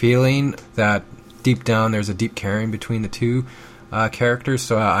get the feeling that deep down there's a deep caring between the two characters,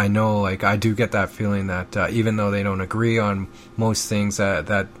 so I know, I do get that feeling that even though they don't agree on most things,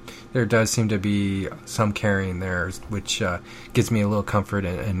 that there does seem to be some caring there, which gives me a little comfort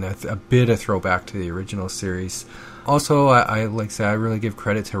and a bit of throwback to the original series. Also, I really give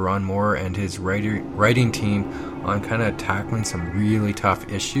credit to Ron Moore and his writing team on kind of tackling some really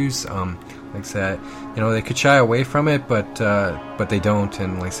tough issues. They could shy away from it, but they don't.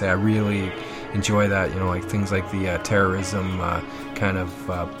 And I really enjoy that. Things like the terrorism kind of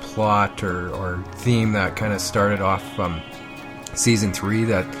plot or theme that kind of started off season 3.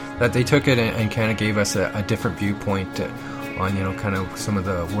 That they took it and kind of gave us a different viewpoint on kind of some of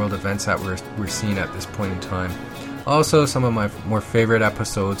the world events that we're seeing at this point in time. Also, some of my more favorite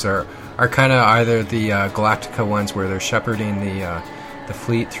episodes are kind of either the Galactica ones where they're shepherding the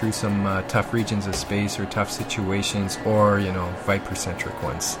fleet through some tough regions of space or tough situations, or Viper-centric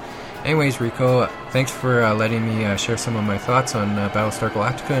ones. Anyways, Rico, thanks for letting me share some of my thoughts on Battlestar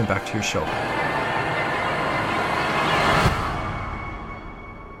Galactica, and back to your show.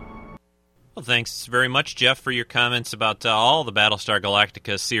 Well, thanks very much, Jeff, for your comments about all the Battlestar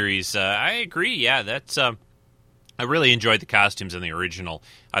Galactica series. I agree, yeah, that's... I really enjoyed the costumes in the original.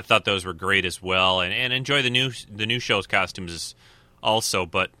 I thought those were great as well, and enjoy the new show's costumes also,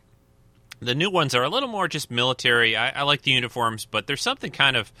 but the new ones are a little more just military. I like the uniforms, but there's something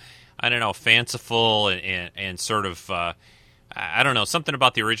kind of, I don't know, fanciful and sort of, I don't know, something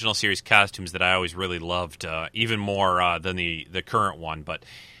about the original series costumes that I always really loved, even more than the current one. But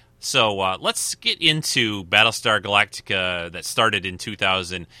so let's get into Battlestar Galactica that started in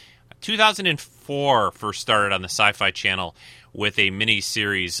 2000. 2004 first started on the Sci-Fi Channel with a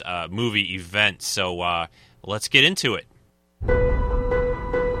mini-series movie event. So let's get into it.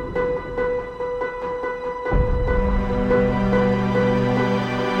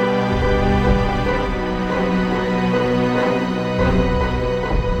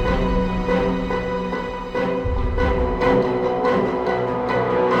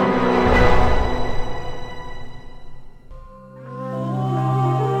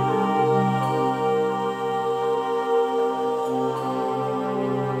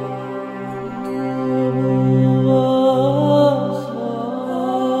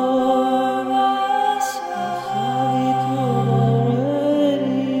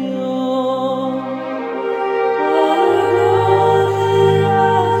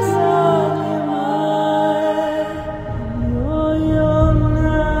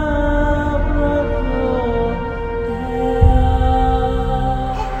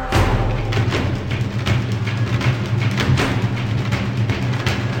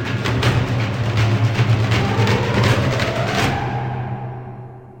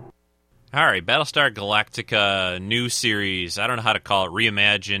 Battlestar Galactica new series. I don't know how to call it.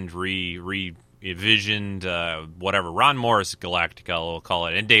 Reimagined, re-envisioned, whatever. Ron Moore's Galactica, we'll call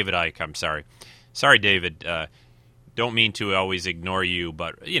it. And David Icke, I'm sorry. Sorry, David. Don't mean to always ignore you,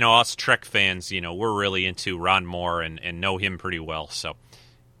 but, us Trek fans, we're really into Ron Moore and know him pretty well. So,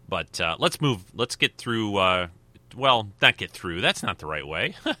 but let's get through, not get through. That's not the right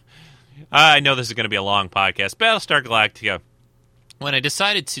way. I know this is going to be a long podcast. Battlestar Galactica. When I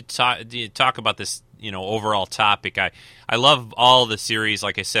decided to talk about this, overall topic, I love all the series,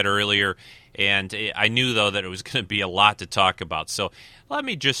 like I said earlier, And I knew, though, that it was going to be a lot to talk about. So let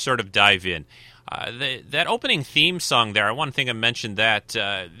me just sort of dive in. That opening theme song there, I want to think I mentioned that.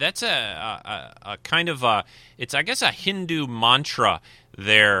 That's a kind of it's, I guess, a Hindu mantra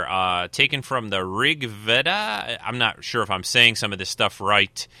there, taken from the Rig Veda. I'm not sure if I'm saying some of this stuff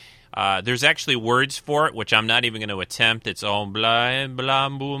right. There's actually words for it, which I'm not even going to attempt. It's Om Bla Bla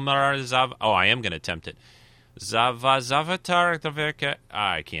Bumar Zav. Oh, I am going to attempt it. Zavatar.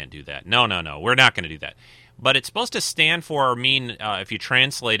 I can't do that. No. We're not going to do that. But it's supposed to stand for or mean, if you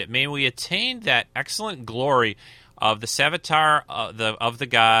translate it, may we attain that excellent glory of the Savatar of the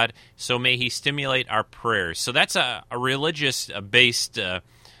God, so may he stimulate our prayers. So that's a religious-based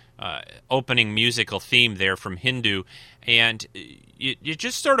opening musical theme there from Hindu. And it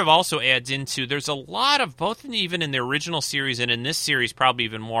just sort of also adds into, there's a lot of, both even in the original series and in this series probably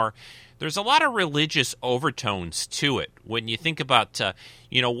even more, there's a lot of religious overtones to it when you think about,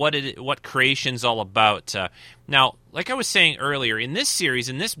 what creation's all about. Now, like I was saying earlier, in this series,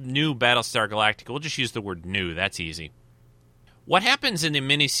 in this new Battlestar Galactica, we'll just use the word new, that's easy. What happens in the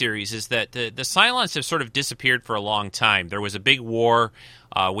miniseries is that the Cylons have sort of disappeared for a long time. There was a big war.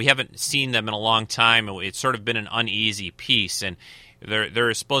 We haven't seen them in a long time. It's sort of been an uneasy peace, and there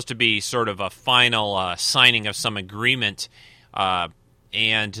is supposed to be sort of a final signing of some agreement,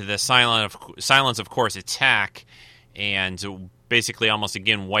 and the Cylons, of course, attack and basically almost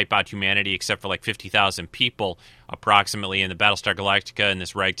again wipe out humanity except for like 50,000 people approximately, and the Battlestar Galactica and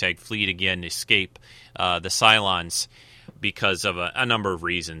this ragtag fleet again escape the Cylons because of a number of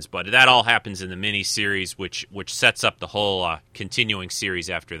reasons. But that all happens in the mini-series, which sets up the whole continuing series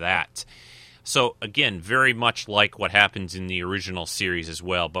after that. So, again, very much like what happens in the original series as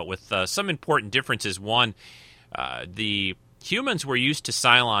well, but with some important differences. One, the humans were used to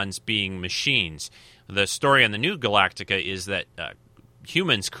Cylons being machines. The story on the new Galactica is that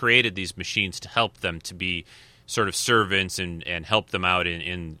humans created these machines to help them to be sort of servants and help them out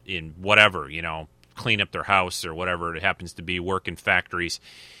in whatever, clean up their house or whatever it happens to be, work in factories.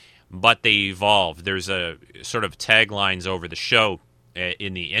 But they evolved. There's a sort of taglines over the show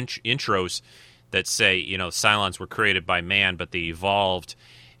in the intros that say, Cylons were created by man, but they evolved,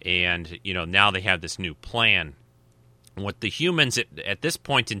 and, now they have this new plan. What the humans at this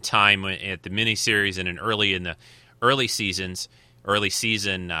point in time, at the miniseries and in the early season,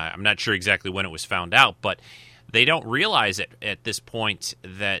 I'm not sure exactly when it was found out, but they don't realize at this point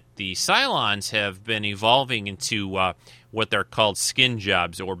that the Cylons have been evolving into what they're called skin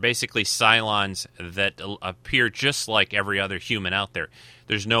jobs, or basically Cylons that appear just like every other human out there.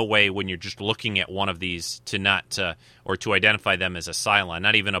 There's no way when you're just looking at one of these to identify them as a Cylon.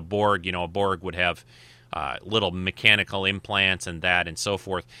 Not even a Borg. A Borg would have little mechanical implants and that and so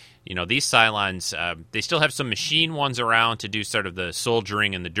forth. These Cylons, they still have some machine ones around to do sort of the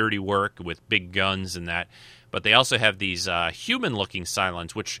soldiering and the dirty work with big guns and that. But they also have these human-looking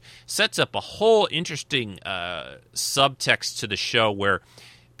Cylons, which sets up a whole interesting subtext to the show where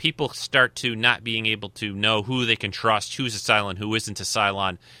people start to not being able to know who they can trust, who's a Cylon, who isn't a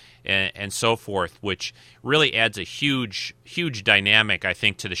Cylon, and so forth, which really adds a huge, huge dynamic, I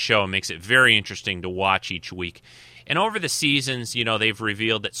think, to the show and makes it very interesting to watch each week. And over the seasons, they've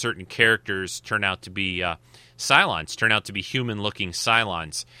revealed that certain characters turn out to be Cylons, turn out to be human-looking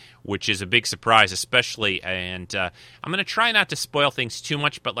Cylons, which is a big surprise, especially, and I'm going to try not to spoil things too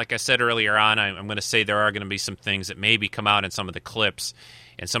much, but like I said earlier on, I'm going to say there are going to be some things that maybe come out in some of the clips,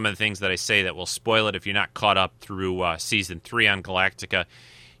 and some of the things that I say that will spoil it if you're not caught up through Season 3 on Galactica.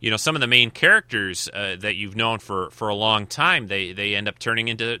 Some of the main characters that you've known for a long time, they end up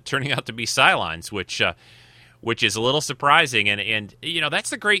turning out to be Cylons, which is a little surprising. And that's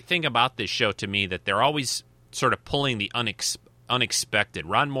the great thing about this show to me, that they're always sort of pulling the unexpected.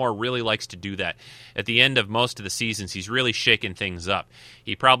 Ron Moore really likes to do that. At the end of most of the seasons, he's really shaking things up.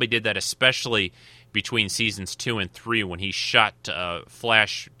 He probably did that especially between seasons 2 and 3 when he shot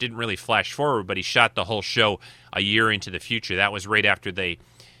Flash, didn't really flash forward, but he shot the whole show a year into the future. That was right after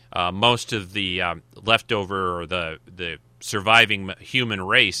most of the leftover or the surviving human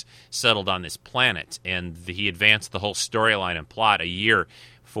race settled on this planet, and he advanced the whole storyline and plot a year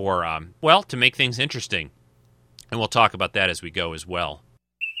for, to make things interesting. And we'll talk about that as we go as well.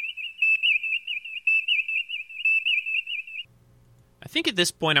 I think at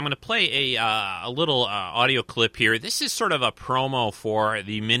this point I'm going to play a little audio clip here. This is sort of a promo for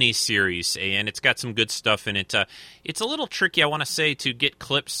the mini-series, and it's got some good stuff in it. It's a little tricky, I want to say, to get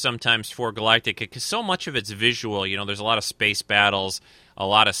clips sometimes for Galactica, because so much of it's visual. There's a lot of space battles, a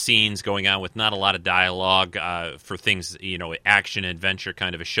lot of scenes going on with not a lot of dialogue for things, action, adventure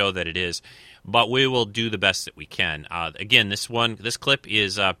kind of a show that it is. But we will do the best that we can. Again, this clip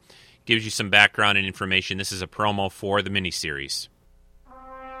is gives you some background and information. This is a promo for the miniseries.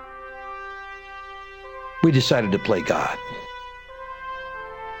 We decided to play God.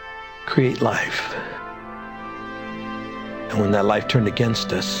 Create life. And when that life turned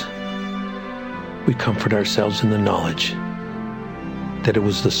against us, we comfort ourselves in the knowledge that it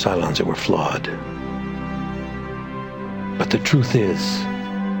was the Cylons that were flawed. But the truth is,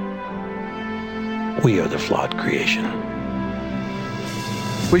 we are the flawed creation.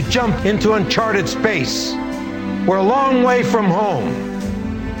 We jumped into uncharted space. We're a long way from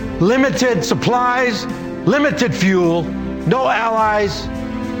home. Limited supplies, limited fuel, no allies,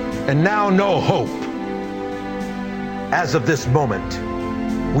 and now no hope. As of this moment,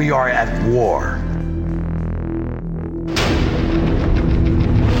 we are at war.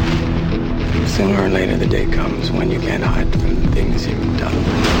 Sooner or later, the day comes when you can't hide from the things you've done.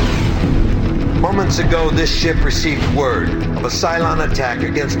 Moments ago, this ship received word of a Cylon attack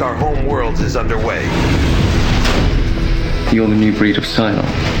against our home worlds is underway. You're the new breed of Cylon.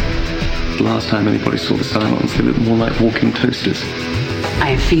 The last time anybody saw the Cylons, they looked more like walking toasters.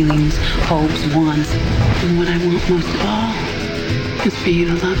 I have feelings, hopes, wants, and what I want most of all is for you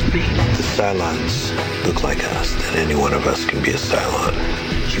to love me. The Cylons look like us, then any one of us can be a Cylon.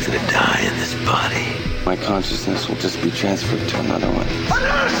 You're gonna die in this body. My consciousness will just be transferred to another one.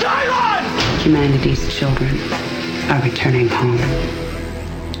 Another Cylon! Humanity's children are returning home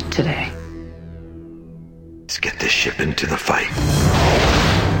today. Let's get this ship into the fight.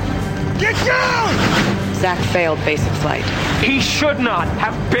 Get down! Zach failed basic flight. He should not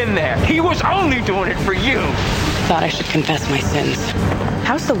have been there. He was only doing it for you. Thought I should confess my sins.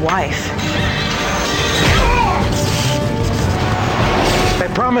 How's the wife? I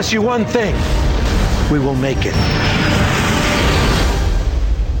promise you one thing. We will make it.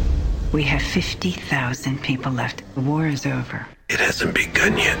 We have 50,000 people left. The war is over. It hasn't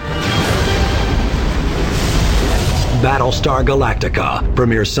begun yet. Battlestar Galactica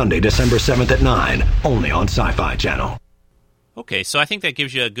premieres Sunday, December 7th at 9, only on Sci-Fi Channel. Okay, so I think that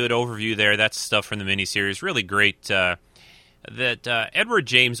gives you a good overview there. That's stuff from the miniseries. Really great that Edward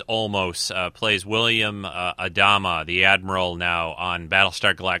James Olmos plays William Adama, the Admiral now on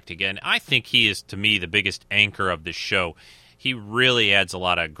Battlestar Galactica. And I think he is, to me, the biggest anchor of the show. He really adds a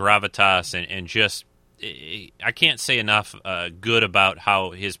lot of gravitas and just, I can't say enough good about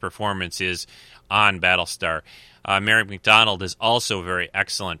how his performance is on Battlestar. Mary McDonald is also very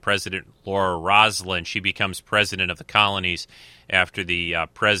excellent. President Laura Roslin, she becomes president of the colonies after the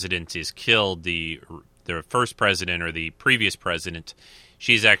president is killed. The first president or the previous president,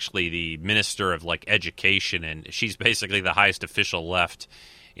 she's actually the minister of education, and she's basically the highest official left,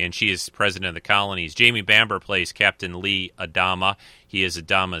 and she is president of the colonies. Jamie Bamber plays Captain Lee Adama. He is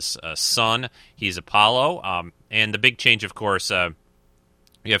Adama's son. He's Apollo. And the big change, of course, you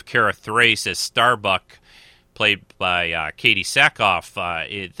have Kara Thrace as Starbuck, played by Katie Sackhoff.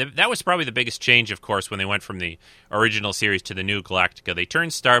 That was probably the biggest change, of course, when they went from the original series to the new Galactica. They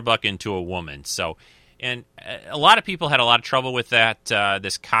turned Starbuck into a woman. And a lot of people had a lot of trouble with that.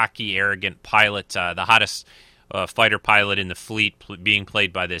 This cocky, arrogant pilot, the hottest fighter pilot in the fleet, being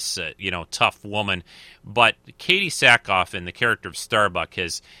played by this tough woman. But Katie Sackhoff in the character of Starbuck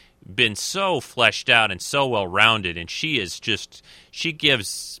has been so fleshed out and so well-rounded, and she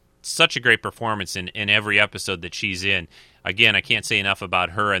gives such a great performance in every episode that she's in. Again, I can't say enough about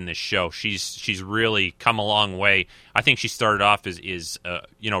her in this show. She's really come a long way. I think she started off as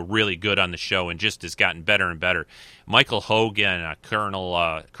really good on the show and just has gotten better and better. Michael Hogan,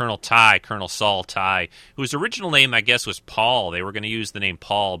 Colonel Saul Tigh, whose original name I guess was Paul. They were going to use the name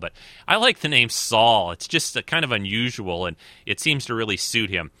Paul, but I like the name Saul. It's just kind of unusual, and it seems to really suit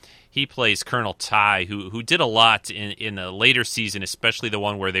him. He plays Colonel Tigh, who did a lot in the later season, especially the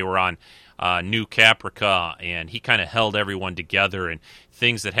one where they were on New Caprica, and he kind of held everyone together, and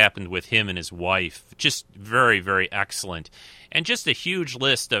things that happened with him and his wife. Just very, very excellent. And just a huge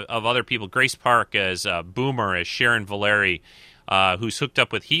list of other people. Grace Park as Boomer, as Sharon Valeri, who's hooked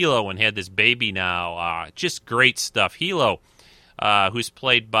up with Hilo and had this baby now. Just great stuff. Hilo, who's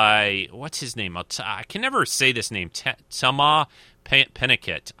played by, what's his name? I can never say this name. Tama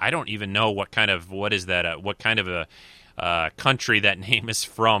Pennicott. I don't even know what kind of a country that name is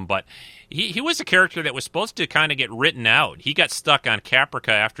from, but he was a character that was supposed to kind of get written out. He got stuck on Caprica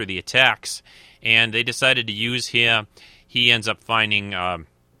after the attacks, and they decided to use him. He ends up finding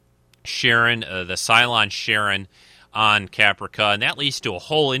Sharon, the Cylon Sharon, on Caprica, and that leads to a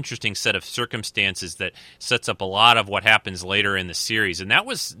whole interesting set of circumstances that sets up a lot of what happens later in the series, and that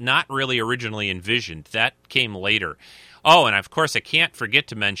was not really originally envisioned. That came later. Oh, and of course, I can't forget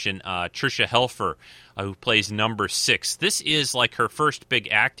to mention Tricia Helfer, who plays number 6. This is like her first big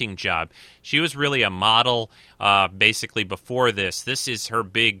acting job. She was really a model basically before this. This is her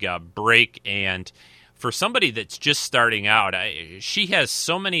big break, and for somebody that's just starting out, she has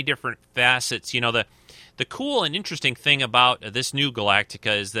so many different facets. You know, the cool and interesting thing about this new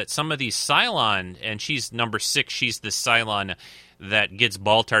Galactica is that some of these Cylon, and she's number 6, she's the Cylon that gets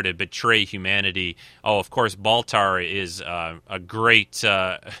Baltar to betray humanity. Oh, of course, Baltar is a great...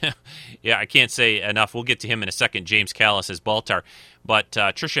 yeah, I can't say enough. We'll get to him in a second. James Callis as Baltar. But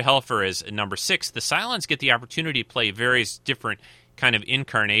Tricia Helfer is number 6. The Cylons get the opportunity to play various different kind of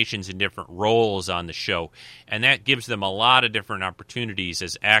incarnations in different roles on the show, and that gives them a lot of different opportunities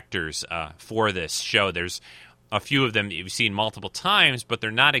as actors for this show. There's a few of them that you've seen multiple times, but they're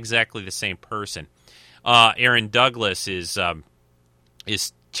not exactly the same person. Aaron Douglas is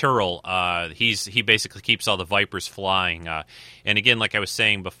Tyrell. He basically keeps all the Vipers flying. And again, like I was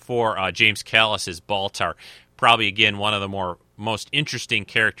saying before, James Callis is Baltar. Probably, again, one of the most interesting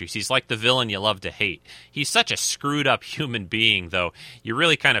characters. He's like the villain you love to hate. He's such a screwed-up human being, though. You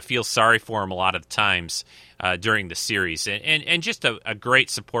really kind of feel sorry for him a lot of the times during the series. And just a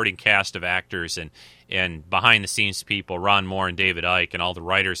great supporting cast of actors and behind-the-scenes people, Ron Moore and David Icke, and all the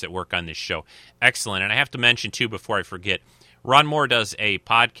writers that work on this show. Excellent. And I have to mention, too, before I forget, Ron Moore does a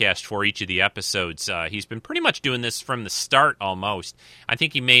podcast for each of the episodes. He's been pretty much doing this from the start almost. I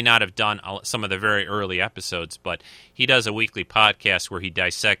think he may not have done some of the very early episodes, but he does a weekly podcast where he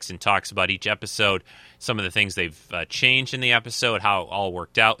dissects and talks about each episode, some of the things they've changed in the episode, how it all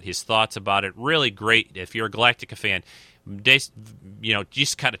worked out, his thoughts about it. Really great. If you're a Galactica fan, just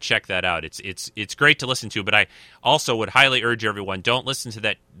kind of check that out. It's great to listen to, but I also would highly urge everyone, don't listen to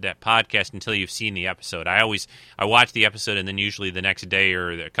that podcast until you've seen the episode. I watch the episode, and then usually the next day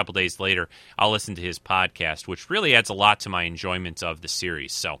or a couple days later, I'll listen to his podcast, which really adds a lot to my enjoyment of the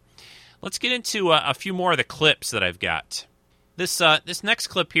series. So let's get into a few more of the clips that I've got. This next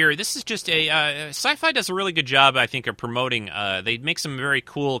clip here, this is just Sci-Fi does a really good job, I think, of promoting. They make some very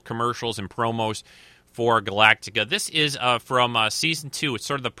cool commercials and promos for Galactica. This is from Season 2. It's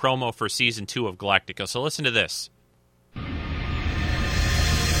sort of the promo for Season 2 of Galactica. So listen to this.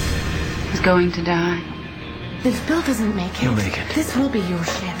 He's going to die. If Bill doesn't make it... He'll make it. This will be your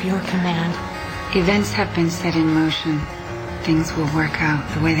ship, your command. Events have been set in motion. Things will work out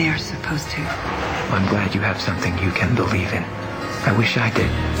the way they are supposed to. I'm glad you have something you can believe in. I wish I did.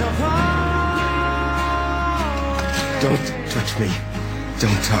 Don't touch me.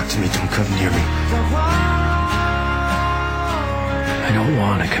 Don't talk to me. Don't come near me. I don't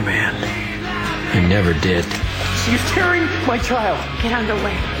want a command. I never did. She's tearing my child. Get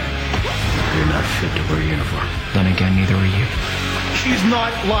underway. You're not fit to wear a uniform. Then again, neither are you. She's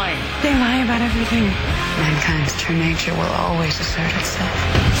not lying. They lie about everything. Mankind's true nature will always assert itself.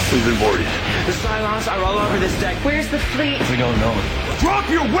 We've been boarded. The Cylons are all over this deck. Where's the fleet? We don't know. Drop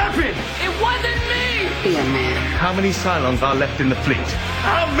your weapon! It wasn't me! Be a man. How many Cylons are left in the fleet?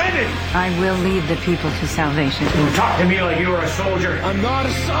 How many? I will lead the people to salvation. You talk to me like you were a soldier. I'm not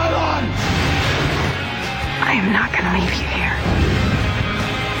a Cylon! I am not going to leave you here.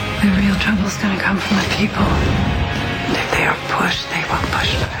 The real trouble's going to come from the people. And if they are pushed, they will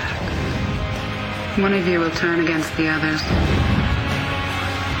push back. One of you will turn against the others.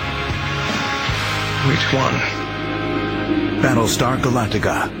 Which one? Battlestar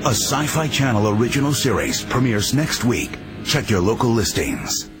Galactica, a Sci-Fi Channel original series, premieres next week. Check your local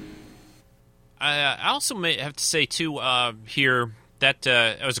listings. I also may have to say, too, here, that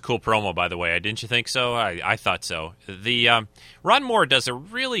was a cool promo, by the way. Didn't you think so? I thought so. Ron Moore does a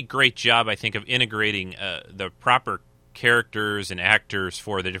really great job, I think, of integrating the proper characters and actors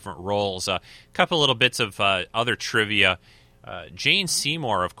for the different roles. A couple little bits of other trivia. Jane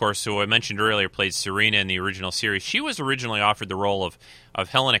Seymour, of course, who I mentioned earlier, played Serena in the original series. She was originally offered the role of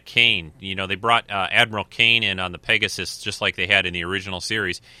Helena Kane. You know, they brought Admiral Kane in on the Pegasus, just like they had in the original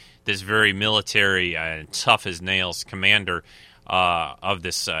series. This very military and tough as nails commander of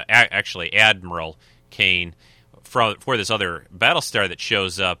this, actually Admiral Kane, for this other Battlestar that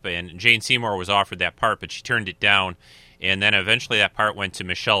shows up. And Jane Seymour was offered that part, but she turned it down. And then eventually that part went to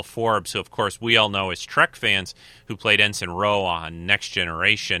Michelle Forbes, who, of course, we all know as Trek fans, who played Ensign Ro on Next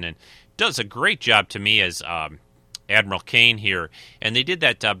Generation, and does a great job to me as Admiral Kane here. And they did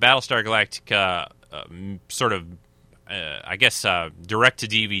that Battlestar Galactica sort of,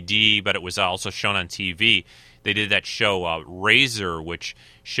 direct-to-DVD, but it was also shown on TV. They did that show Razor, which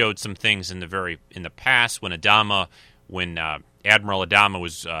showed some things in the past when Adama, Admiral Adama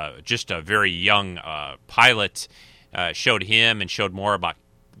was just a very young pilot. Showed him and showed more about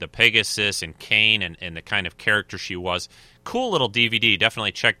the Pegasus and Kane and the kind of character she was. Cool little DVD.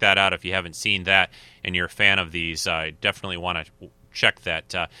 Definitely check that out if you haven't seen that and you're a fan of these. I definitely want to check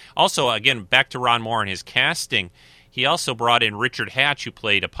that. Also, again, back to Ron Moore and his casting. He also brought in Richard Hatch, who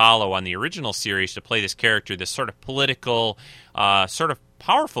played Apollo on the original series, to play this character, this sort of political, sort of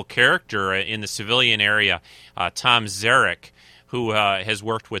powerful character in the civilian area, Tom Zarek, who has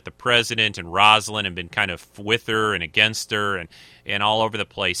worked with the president and Rosalind and been kind of with her and against her and all over the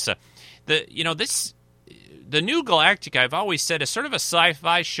place. The new Galactica, I've always said, is sort of a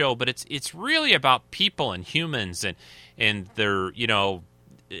sci-fi show, but it's really about people and humans and their,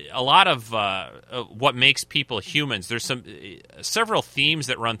 a lot of what makes people humans. There's several themes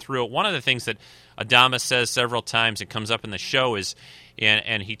that run through it. One of the things that Adama says several times, it comes up in the show, is,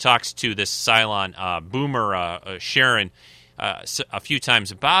 and he talks to this Cylon Boomer Sharon a few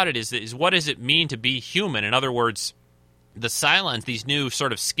times about it, is what does it mean to be human? In other words, the Cylons, these new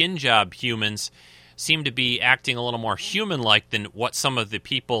sort of skin job humans, seem to be acting a little more human-like than what some of the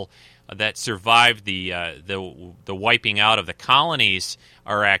people that survived the wiping out of the colonies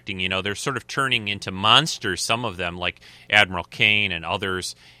are acting. They're sort of turning into monsters, some of them, like Admiral Kane and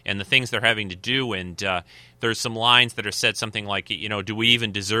others, and the things they're having to do. And there's some lines that are said something like, do we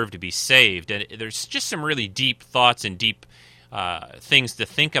even deserve to be saved? And there's just some really deep thoughts and deep things to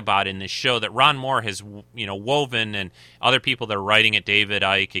think about in this show that Ron Moore has, woven, and other people that are writing it, David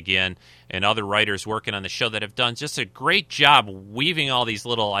Icke again, and other writers working on the show that have done just a great job weaving all these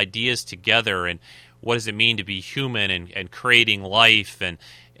little ideas together. And what does it mean to be human and creating life and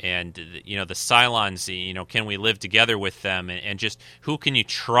the Cylons, can we live together with them, and just who can you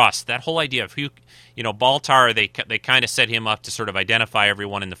trust? That whole idea of who, Baltar, they kind of set him up to sort of identify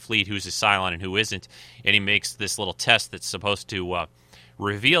everyone in the fleet who's a Cylon and who isn't, and he makes this little test that's supposed to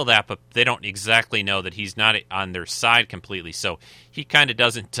reveal that, but they don't exactly know that he's not on their side completely, so he kind of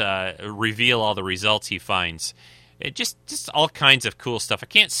doesn't reveal all the results he finds. It just all kinds of cool stuff. I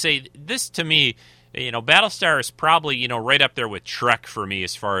can't say this, to me, Battlestar is probably, right up there with Trek for me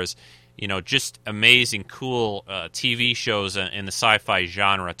as far as, just amazing, cool TV shows in the sci-fi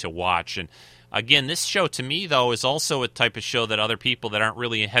genre to watch. And again, this show to me, though, is also a type of show that other people that aren't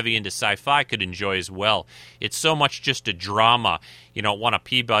really heavy into sci-fi could enjoy as well. It's so much just a drama. It won a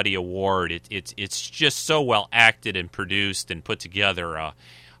Peabody Award. It's just so well acted and produced and put together.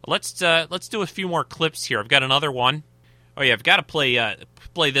 Let's do a few more clips here. I've got another one. Oh yeah, I've got to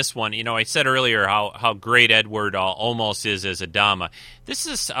play this one. I said earlier how great Edward Olmos is as Adama. This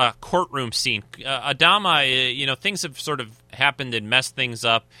is a courtroom scene. Adama, things have sort of happened and messed things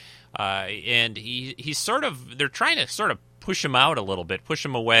up, and he's sort of, they're trying to sort of push him out a little bit, push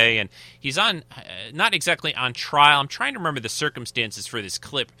him away, and he's not exactly on trial. I'm trying to remember the circumstances for this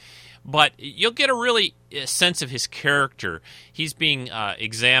clip, but you'll get a really sense of his character. He's being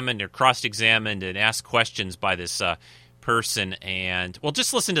examined or cross-examined and asked questions by this person, and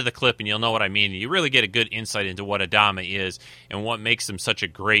just listen to the clip and you'll know what I mean. You really get a good insight into what Adama is and what makes him such a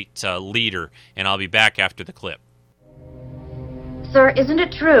great leader, and I'll be back after the clip. Sir, isn't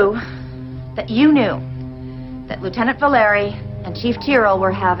it true that you knew that Lieutenant Valeri and Chief Tyrrell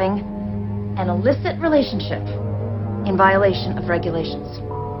were having an illicit relationship in violation of regulations?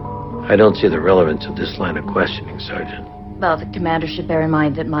 I don't see the relevance of this line of questioning, Sergeant. Well, the commander should bear in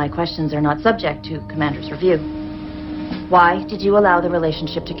mind that my questions are not subject to commander's review. Why did you allow the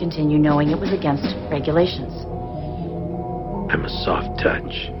relationship to continue knowing it was against regulations? I'm a soft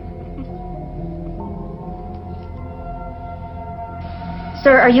touch.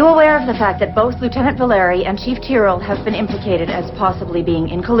 Sir, are you aware of the fact that both Lieutenant Valeri and Chief Tyrrell have been implicated as possibly being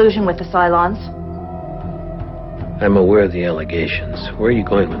in collusion with the Cylons? I'm aware of the allegations. Where are you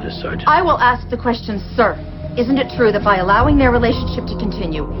going with this, Sergeant? I will ask the question, sir. Isn't it true that by allowing their relationship to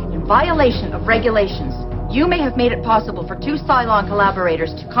continue in violation of regulations, you may have made it possible for two Cylon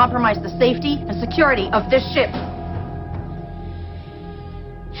collaborators to compromise the safety and security of this ship?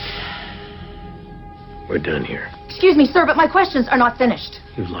 We're done here. Excuse me, sir, but my questions are not finished.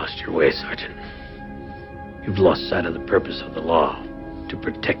 You've lost your way, Sergeant. You've lost sight of the purpose of the law, to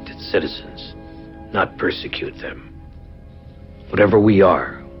protect its citizens, not persecute them. Whatever we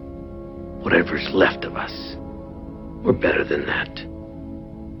are, whatever's left of us, we're better than that.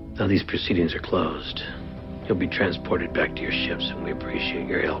 Now these proceedings are closed. You'll be transported back to your ships, and we appreciate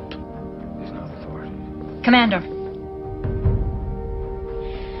your help. There's no authority. Commander.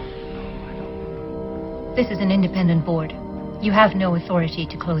 This is an independent board. You have no authority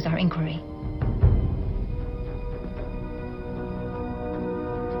to close our inquiry.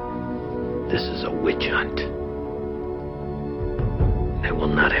 This is a witch hunt. I will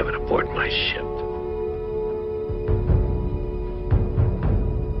not have it aboard my ship.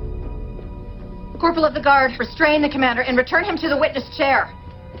 Corporal of the Guard, restrain the commander and return him to the witness chair.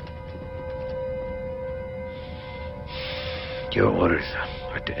 Your orders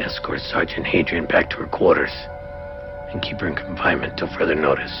are to escort Sergeant Hadrian back to her quarters and keep her in confinement till further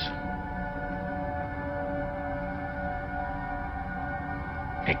notice.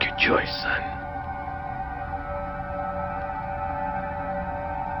 Make your choice, son.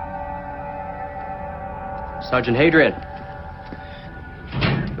 Sergeant Hadrian.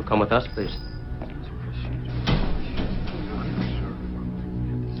 You'll come with us, please.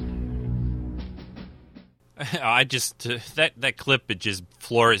 I just that clip, it just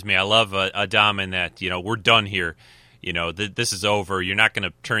floors me. I love Adam in that, we're done here. This is over. You're not going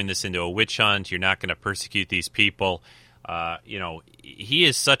to turn this into a witch hunt. You're not going to persecute these people. He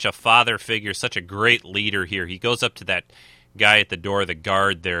is such a father figure, such a great leader here. He goes up to that guy at the door, the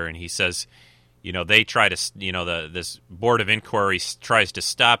guard there, and he says, they try to, this board of inquiry tries to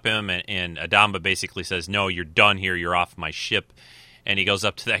stop him, and Adamba basically says, no, you're done here. You're off my ship. And he goes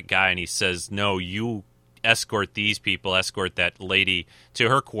up to that guy and he says, no, you escort these people, escort that lady to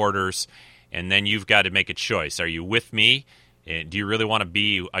her quarters, and then you've got to make a choice. Are you with me? And do you really want to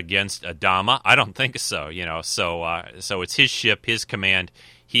be against Adama? I don't think so. So it's his ship, his command.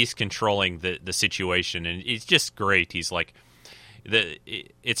 He's controlling the situation, and it's just great. He's like,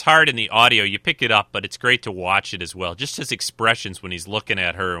 it's hard in the audio. You pick it up, but it's great to watch it as well. Just his expressions when he's looking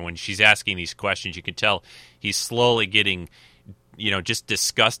at her and when she's asking these questions, you can tell he's slowly getting, just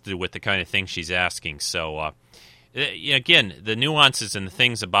disgusted with the kind of thing she's asking. So, again, the nuances and the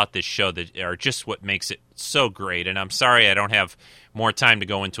things about this show that are just what makes it so great. And I'm sorry I don't have more time to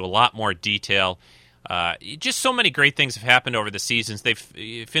go into a lot more detail. Just so many great things have happened over the seasons. They've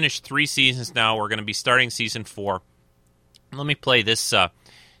finished 3 seasons now. We're going to be starting season 4. Let me play this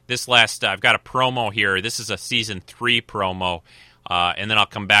last. I've got a promo here. This is a season 3 promo, and then I'll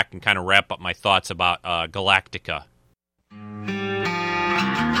come back and kind of wrap up my thoughts about Galactica.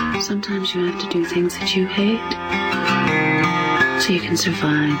 Sometimes you have to do things that you hate so you can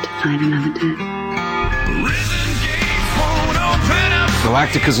survive to fight another day.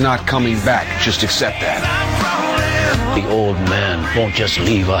 Galactica's not coming back. Just accept that. The old man won't just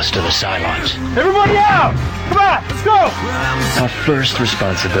leave us to the Cylons. Everybody out! Come on, let's go! Our first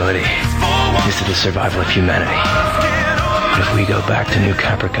responsibility is to the survival of humanity. But if we go back to New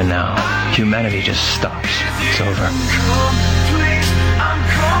Caprica now, humanity just stops. It's over.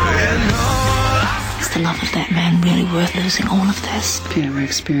 Is the love of that man really worth losing all of this? If you ever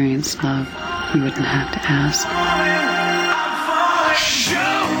experienced love, you wouldn't have to ask.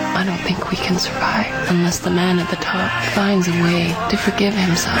 I don't think we can survive unless the man at the top finds a way to forgive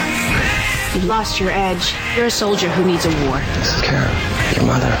himself. You've lost your edge. You're a soldier who needs a war. This is Karen, your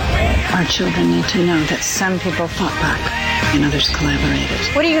mother. Our children need to know that some people fought back and others collaborated.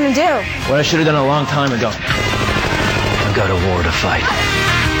 What are you going to do? What I should have done a long time ago. I've got a war to fight.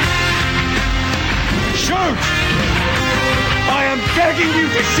 Shoot! I am begging you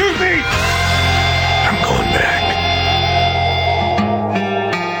to shoot me! I'm going back.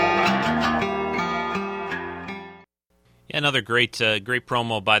 Another great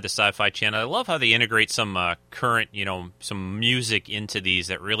promo by the Sci-Fi Channel. I love how they integrate some current, some music into these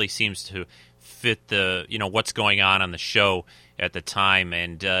that really seems to fit the, what's going on the show at the time.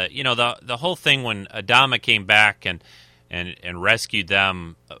 And, the whole thing when Adama came back and rescued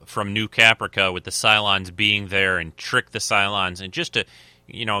them from New Caprica with the Cylons being there and tricked the Cylons, and just a,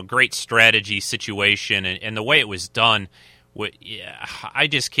 great strategy situation, and the way it was done, I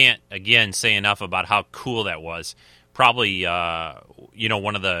just can't, again, say enough about how cool that was. Probably,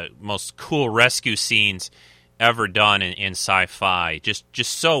 one of the most cool rescue scenes ever done in sci-fi. Just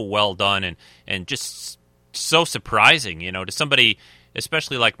so well done and just so surprising, to somebody,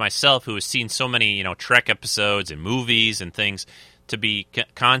 especially like myself, who has seen so many, Trek episodes and movies and things, to be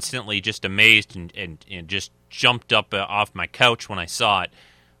constantly just amazed and just jumped up off my couch when I saw it.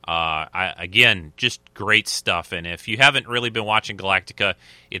 Again, just great stuff. And if you haven't really been watching Galactica,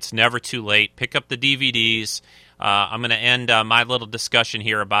 it's never too late. Pick up the DVDs. I'm going to end my little discussion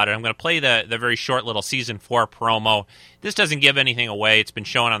here about it. I'm going to play the very short little Season 4 promo. This doesn't give anything away. It's been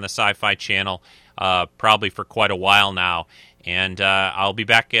shown on the Sci-Fi Channel probably for quite a while now. And I'll be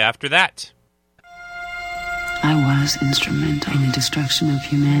back after that. I was instrumental in the destruction of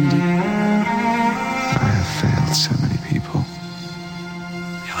humanity. I have failed so many people.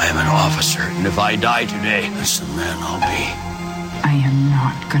 I am an officer, and if I die today, that's the man I'll be. I am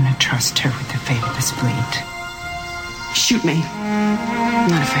not going to trust her with the fate of this fleet. Shoot me. I'm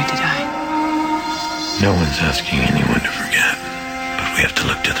not afraid to die. No one's asking anyone to forget, but we have to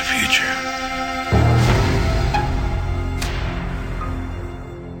look to the future.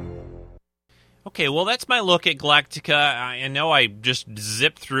 Okay, well, that's my look at Galactica. I know I just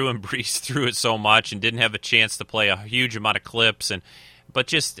zipped through and breezed through it so much and didn't have a chance to play a huge amount of clips. But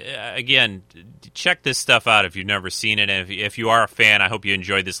just, again, check this stuff out if you've never seen it. And if you are a fan, I hope you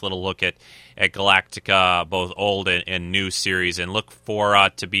enjoyed this little look at Galactica, both old and new series. And look for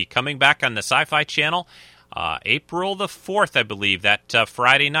to be coming back on the Sci-Fi Channel April the 4th, I believe. That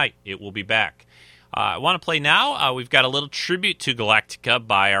Friday night, it will be back. I want to play now. We've got a little tribute to Galactica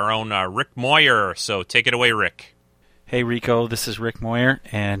by our own Rick Moyer. So take it away, Rick. Hey, Rico. This is Rick Moyer.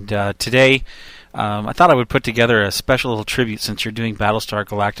 And today, I thought I would put together a special little tribute since you're doing Battlestar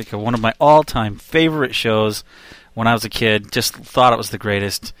Galactica, one of my all-time favorite shows when I was a kid. Just thought it was the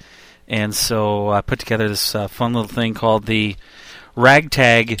greatest. And so I put together this fun little thing called the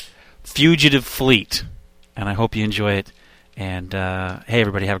Ragtag Fugitive Fleet. And I hope you enjoy it. And, hey,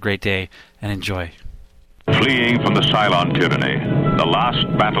 everybody, have a great day and enjoy. Fleeing from the Cylon tyranny, the last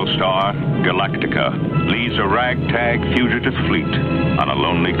Battlestar, Galactica, leads a ragtag fugitive fleet on a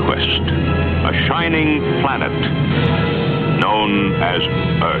lonely quest. A shining planet known as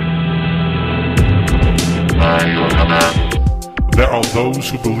Earth. There are those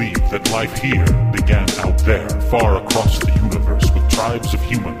who believe that life here began out there, far across the universe, with tribes of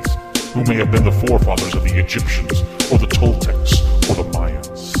humans who may have been the forefathers of the Egyptians, or the Toltecs, or the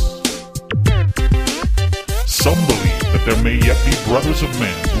Mayans. Some believe that there may yet be brothers of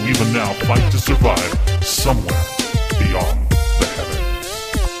man who even now fight to survive somewhere beyond the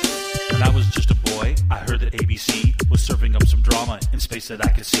heavens. When I was just a boy, I heard that ABC was serving up some drama in space that I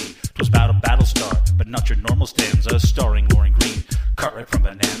could see. 'Twas about a Battlestar, but not your normal stanza, starring Lauren Green, Cartwright from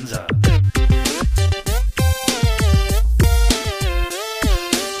Bonanza.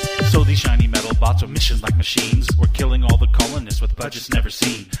 So these shiny metal bots with missions like machines were killing all the colonists with budgets never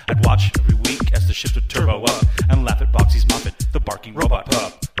seen. I'd watch every week as the ships would turbo up and laugh at Boxy's Moffat, the barking robot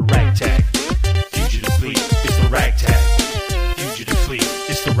pup. Ragtag, fugitive fleet, it's the ragtag. Fugitive fleet,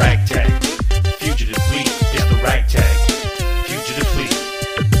 it's the ragtag. Fugitive fleet, it's the ragtag. Fugitive fleet.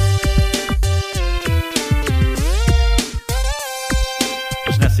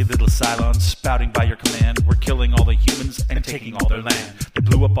 Those nasty little Cylons spouting by your command were killing all the humans and taking all their land. They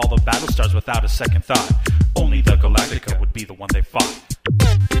blew up all the Battlestars without a second thought. Only the Galactica would be the one they fought.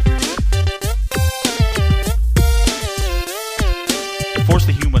 To force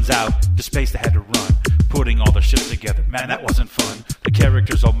the humans out, to space they had to run, putting all their ships together. Man, that wasn't fun. The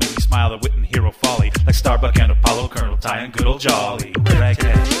characters all made me smile, the wit and hero folly, like Starbuck and Apollo, Colonel Ty and good old Jolly.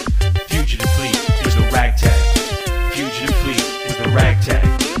 Ragtag, fugitive fleet, is the ragtag. Fugitive fleet, is the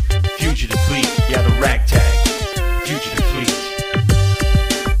ragtag. Fugitive fleet, yeah, the ragtag. Fugitive fleet.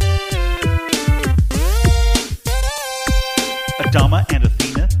 Adama and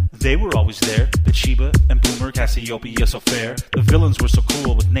Athena, they were always there. The Sheba and Boomer, Cassiopeia so fair. The villains were so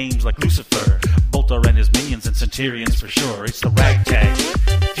cool with names like Lucifer, Boltar and his minions and Centurions for sure. It's the ragtag.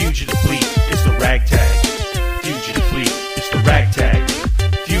 Fugitive fleet, it's the ragtag. Fugitive fleet, it's the ragtag.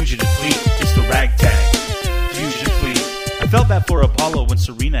 Fugitive fleet, it's the ragtag. Fugitive fleet. I felt bad for Apollo when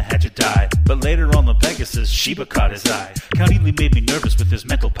Serena had to die, but later on the Pegasus, Sheba caught his eye. Count Eatley made me nervous with his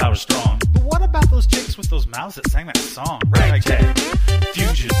mental power strong. But what about those chicks with those mouths that sang that song? Ragtag,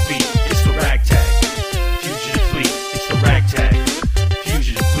 fugitive fleet, it's the ragtag. Fugitive fleet, it's the ragtag.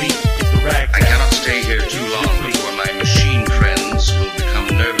 Fugitive fleet, it's the ragtag. I cannot stay here too long before my machine friends will become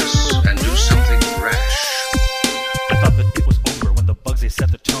nervous and do something rash. I thought that it was over when the bugs they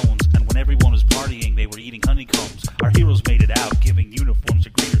set the tones, and when everyone was partying they were eating honeycombs. Our heroes made it out, giving uniforms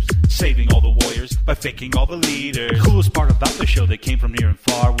to greeters, saving all the warriors by faking all the leaders. The coolest part about the show, they came from near and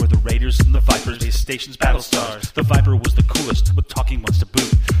far, were the Raiders and the Vipers, base stations, Battlestars. The Viper was the coolest, with talking ones to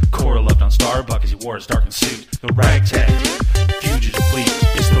boot. Cora loved on Starbuck as he wore his darkened suit. The ragtag, fugitive fleet,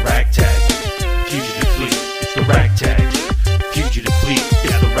 it's the ragtag. Fugitive fleet, it's the ragtag. Fugitive fleet,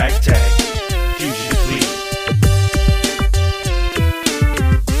 it's the ragtag. Fugitive fleet.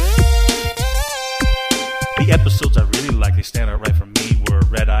 The episodes I really like, they stand out right for me, were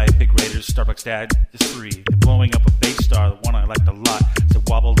Red Eye, Big Raiders, Starbuck's Dad is Free. They're blowing up a base star, the one I liked a lot, as they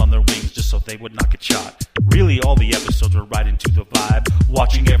wobbled on their wings just so they would not get shot. Really, all the episodes were right into the vibe,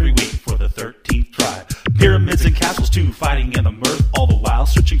 watching every week for the 13th tribe. Pyramids and castles too, fighting in the mirth, all the while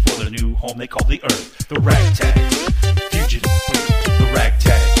searching for their new home they call the Earth. The ragtag, fugitive fleet, the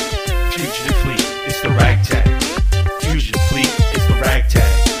ragtag. Fugitive fleet, it's the ragtag. Fugitive fleet, it's the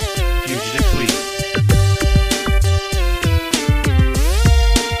ragtag. Fugitive fleet.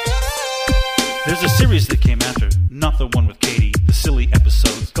 There's a series that came after, not the one with Katie, the silly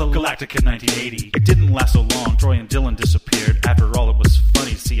episodes, Galactica 1980. It didn't last so long, Troy and Dylan disappeared. After all, it was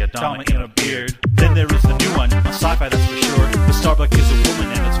funny to see Adama in a beard. Then there is the new one, on Sci-Fi that's for sure. The Starbuck is a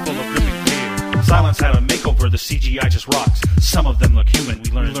woman and it's full of gripping fear. Cylons had a makeover, the CGI just rocks. Some of them look human,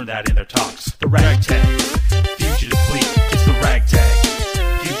 we learned that in their talks. The ragtag, fugitive fleet, it's the ragtag.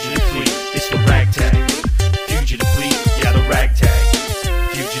 Fugitive fleet, it's the ragtag. Fugitive fleet, yeah, the ragtag.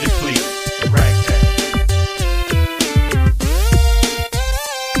 Fugitive fleet, the ragtag.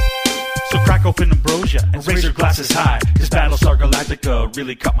 So crack open ambrosia and raise your glasses high, cause Battlestar Galactica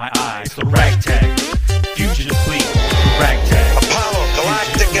really caught my eye. It's the ragtag. Fugitive fleet, the ragtag. Apollo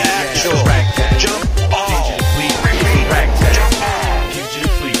Galactica Actual. Jump all. Fugitive fleet, the ragtag. Jump all.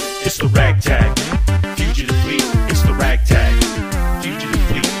 Fugitive fleet, it's the ragtag. Fugitive fleet, it's the ragtag. Fugitive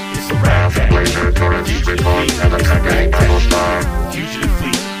fleet, it's the ragtag. Fugitive fleet, it's the ragtag. Fugitive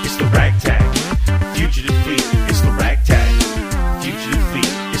fleet, it's the ragtag. Fugitive fleet, it's the ragtag. Fugitive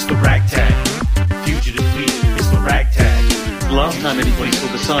fleet, it's the ragtag. Fugitive fleet, it's the ragtag. Last time anybody saw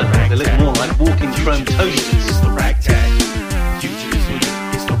the Cylons, they looked more like walking chrome toasters. It's the ragtag. Fugitive fleet,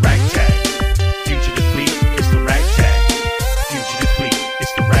 it's the ragtag. Fugitive fleet, it's the ragtag. Fugitive fleet,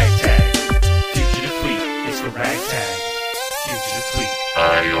 it's the ragtag. Fugitive fleet, it's the ragtag. Fugitive fleet.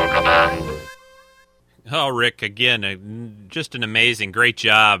 At your command. Oh, Rick, again, just an amazing, great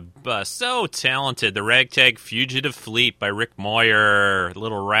job. So talented. The Ragtag Fugitive Fleet by Rick Moyer.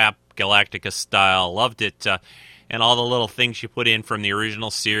 Little rap, Galactica style. Loved it. And all the little things you put in from the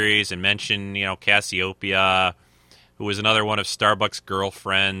original series and mentioned, Cassiopeia, who was another one of Starbuck's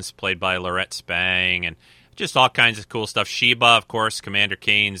girlfriends, played by Lorette Spang, and just all kinds of cool stuff. Sheba, of course, Commander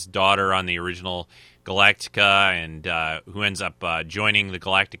Kane's daughter on the original Galactica, and who ends up joining the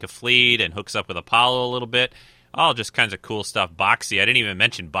Galactica fleet and hooks up with Apollo a little bit. All just kinds of cool stuff. Boxy, I didn't even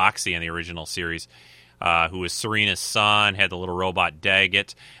mention Boxy in the original series, who was Serena's son, had the little robot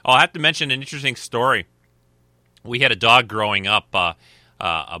Daggett. Oh, I have to mention an interesting story. We had a dog growing up,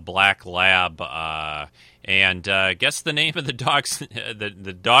 a black lab, and guess the name of the dog's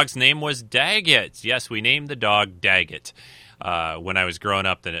the dog's name was Daggett. Yes, we named the dog Daggett when I was growing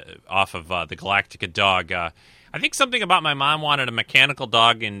up off of the Galactica dog. I think something about my mom wanted a mechanical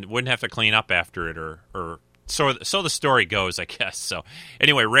dog and wouldn't have to clean up after it, or so the story goes, I guess. So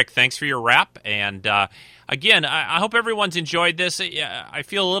anyway, Rick, thanks for your rap, and again, I hope everyone's enjoyed this. I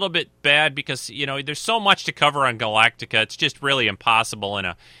feel a little bit bad because, there's so much to cover on Galactica. It's just really impossible in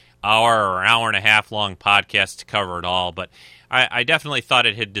an hour or hour and a half long podcast to cover it all. But I definitely thought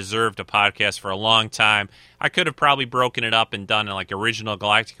it had deserved a podcast for a long time. I could have probably broken it up and done like original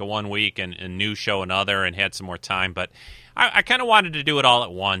Galactica one week and new show another and had some more time. But I kind of wanted to do it all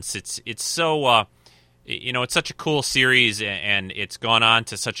at once. It's so it's such a cool series, and it's gone on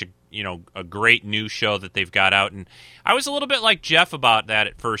to such a great new show that they've got out. And I was a little bit like Jeff about that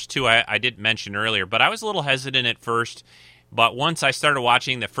at first, too. I did mention earlier, but I was a little hesitant at first. But once I started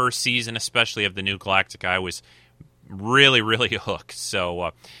watching the first season, especially of the new Galactica, I was really, really hooked.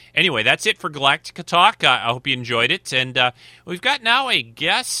 So anyway, that's it for Galactica Talk. I hope you enjoyed it. And we've got now a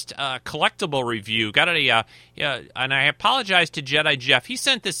guest collectible review. And I apologize to Jedi Jeff. He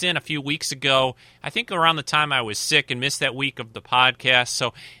sent this in a few weeks ago, I think around the time I was sick and missed that week of the podcast.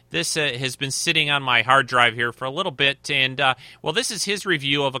 So this has been sitting on my hard drive here for a little bit. And, this is his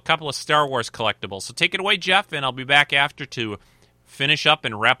review of a couple of Star Wars collectibles. So take it away, Jeff, and I'll be back after to finish up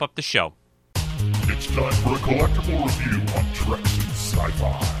and wrap up the show. It's time for a collectible review on Treks in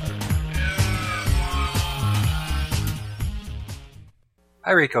Sci-Fi.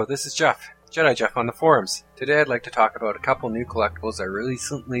 Hi Rico, this is Jeff, Jedi Jeff on the forums. Today I'd like to talk about a couple new collectibles I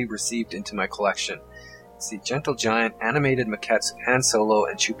recently received into my collection. It's the Gentle Giant animated maquettes of Han Solo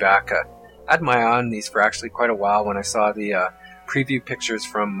and Chewbacca. I had my eye on these for actually quite a while when I saw the preview pictures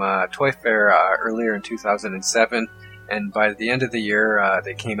from Toy Fair earlier in 2007. And by the end of the year,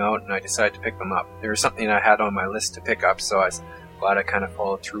 they came out, and I decided to pick them up. They were something I had on my list to pick up, so I was glad I kind of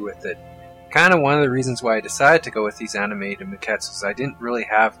followed through with it. Kind of one of the reasons why I decided to go with these animated maquettes is I didn't really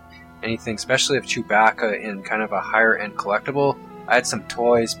have anything, especially of Chewbacca, in kind of a higher-end collectible. I had some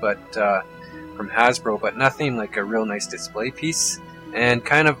toys from Hasbro, but nothing like a real nice display piece. And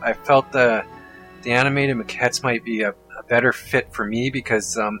kind of, I felt the animated maquettes might be a better fit for me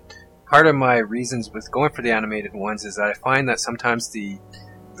because part of my reasons with going for the animated ones is that I find that sometimes the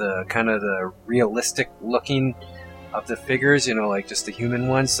kind of the realistic looking of the figures, like just the human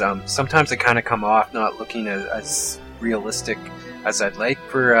ones, sometimes they kind of come off not looking as realistic as I'd like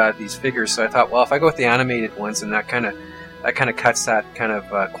for these figures. So I thought, well, if I go with the animated ones, and that kind of cuts that kind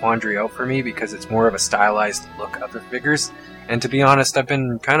of quandary out for me because it's more of a stylized look of the figures. And to be honest, I've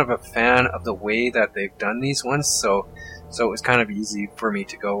been kind of a fan of the way that they've done these ones, so it was kind of easy for me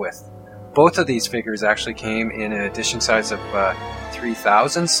to go with. Both of these figures actually came in an edition size of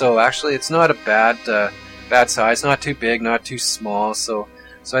 3,000, so actually it's not a bad size, not too big, not too small, so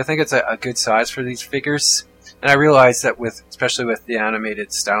So I think it's a good size for these figures. And I realize that especially with the animated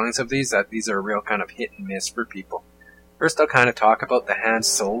stylings of these, that these are a real kind of hit and miss for people. First, I'll kind of talk about the Han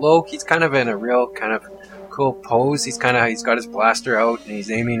Solo. He's kind of in a real kind of cool pose. He's got his blaster out and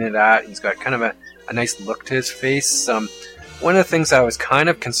he's aiming it at. He's got kind of a nice look to his face. One of the things I was kind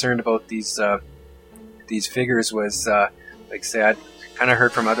of concerned about these figures was, like I say, I'd kind of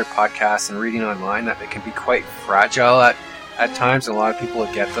heard from other podcasts and reading online that they can be quite fragile at times. A lot of people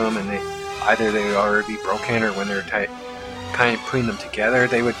would get them and they would already be broken, or when they're kind of putting them together,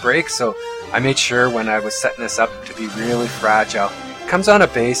 they would break. So I made sure when I was setting this up to be really fragile. It comes on a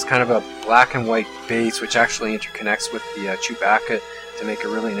base, kind of a black and white base, which actually interconnects with the Chewbacca to make a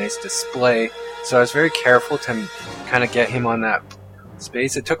really nice display. So I was very careful to kind of get him on that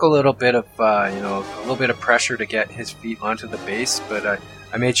space. It took a little bit of, a little bit of pressure to get his feet onto the base, but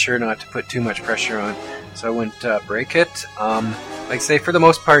I made sure not to put too much pressure on, so I wouldn't break it. Like I say, for the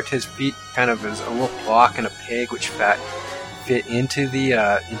most part, his feet kind of is a little block and a peg, which fit into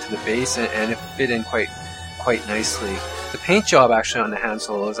the base, and it fit in quite nicely. The paint job actually on the Han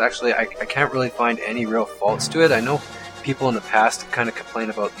Solo is actually, I can't really find any real faults to it. I know people in the past kind of complain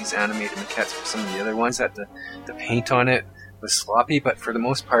about these animated maquettes for some of the other ones, that the paint on it was sloppy, but for the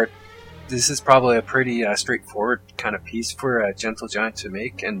most part, this is probably a pretty straightforward kind of piece for a Gentle Giant to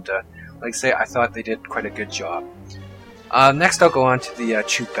make, and like I say, I thought they did quite a good job. Next, I'll go on to the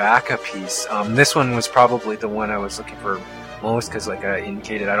Chewbacca piece. This one was probably the one I was looking for most, because like I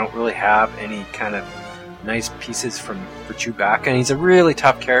indicated, I don't really have any kind of nice pieces for Chewbacca, and he's a really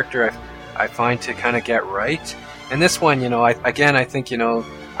tough character I find to kind of get right. And this one, I think,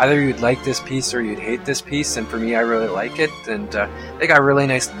 either you'd like this piece or you'd hate this piece, and for me, I really like it. And they got a really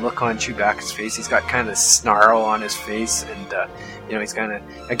nice look on Chewbacca's face. He's got kind of snarl on his face, and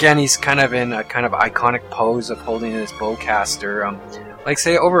he's kind of in a kind of iconic pose of holding his bowcaster. Like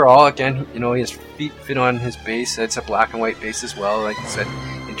say, overall, again, his feet fit on his base. It's a black and white base as well. Like I said,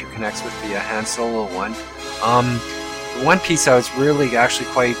 interconnects with the Han Solo one. One piece I was really actually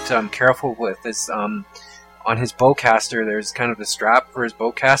quite careful with is on his bowcaster. There's kind of the strap for his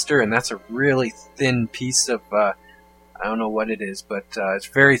bowcaster, and that's a really thin piece of I don't know what it is, but it's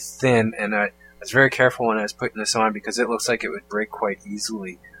very thin, and I was very careful when I was putting this on because it looks like it would break quite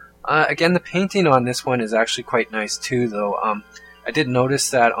easily. Again, the painting on this one is actually quite nice too, though. I did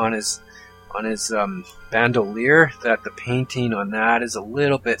notice that on his bandolier, that the painting on that is a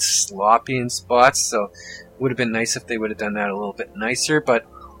little bit sloppy in spots, so it would have been nice if they would have done that a little bit nicer. But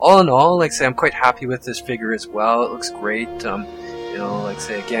all in all, like I say, I'm quite happy with this figure as well. It looks great. Like I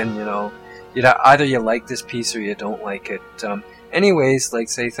say, again, either you like this piece or you don't like it. Anyways, like I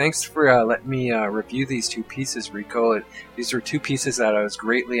say, thanks for letting me review these two pieces, Rico. These were two pieces that I was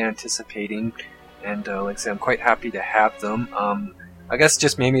greatly anticipating, and like I say, I'm quite happy to have them. I guess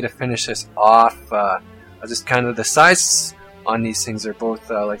just maybe to finish this off, just kind of the size on these things are both,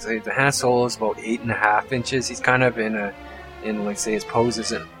 like I say, the Han Solo is about 8.5 inches. He's kind of in like say, his pose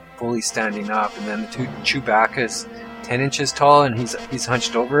isn't fully standing up, and then the Chewbacca's 10 inches tall, and he's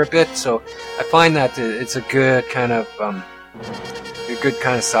hunched over a bit. So I find that it's a good kind of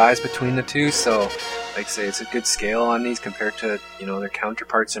size between the two. So like I say, it's a good scale on these compared to their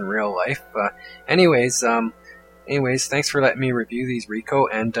counterparts in real life. Anyways, thanks for letting me review these, Rico,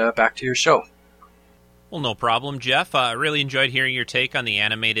 and back to your show. Well, no problem, Jeff. I really enjoyed hearing your take on the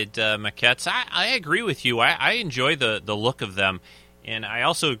animated maquettes. I agree with you. I enjoy the look of them, and I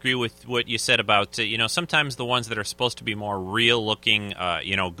also agree with what you said about, sometimes the ones that are supposed to be more real-looking,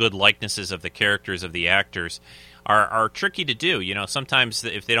 good likenesses of the characters, of the actors, are tricky to do. Sometimes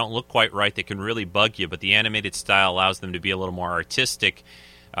if they don't look quite right, they can really bug you, but the animated style allows them to be a little more artistic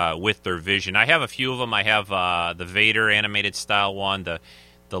with their vision. I have a few of them. I have the Vader animated style one, the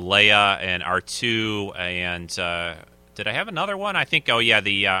Leia and R2, and did I have another one? I think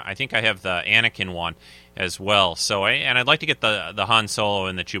I think I have the Anakin one as well. So I'd like to get the Han Solo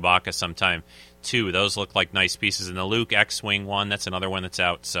and the Chewbacca sometime too. Those look like nice pieces. And the Luke X-Wing one, that's another one that's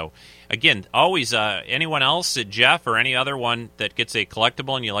out. So again, always anyone else, Jeff, or any other one that gets a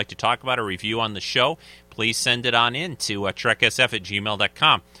collectible and you'd like to talk about or review on the show, please send it on in to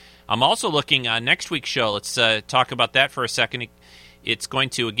treksf@gmail.com. I'm also looking next week's show. Let's talk about that for a second. It's going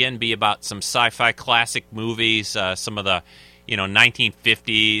to, again, be about some sci-fi classic movies, some of the,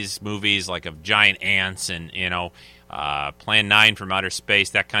 1950s movies like of giant ants and, Plan 9 from Outer Space,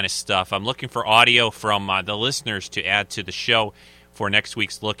 that kind of stuff. I'm looking for audio from the listeners to add to the show for next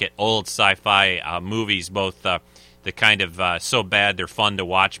week's look at old sci-fi movies, both the kind of so bad they're fun to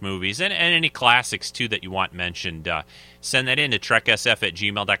watch movies and any classics, too, that you want mentioned. Send that in to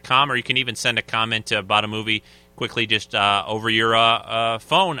treksf@gmail.com, or you can even send a comment about a movie, quickly just over your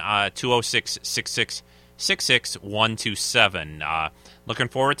phone, 206-6666-127. Looking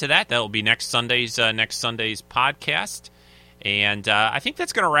forward to that. That will be next Sunday's podcast. And I think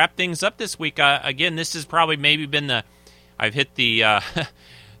that's going to wrap things up this week. Again, this has probably maybe been I've hit the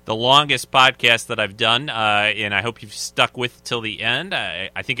the longest podcast that I've done, and I hope you've stuck with till the end.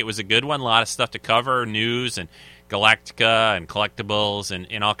 I think it was a good one. A lot of stuff to cover, news and Galactica and collectibles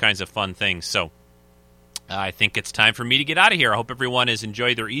and all kinds of fun things. So I think it's time for me to get out of here. I hope everyone has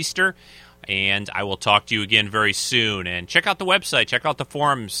enjoyed their Easter, and I will talk to you again very soon. And check out the website, check out the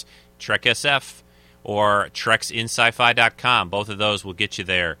forums, Trek SF or TreksInSci-Fi.com. Both of those will get you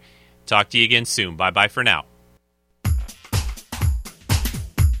there. Talk to you again soon. Bye-bye for now.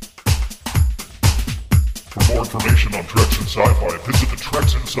 For more information on Treks and Sci-Fi, visit the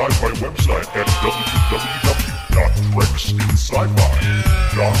Treks and Sci-Fi website at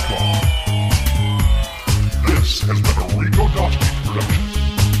www.treksinsci-fi.com. This has been a Rico Dawson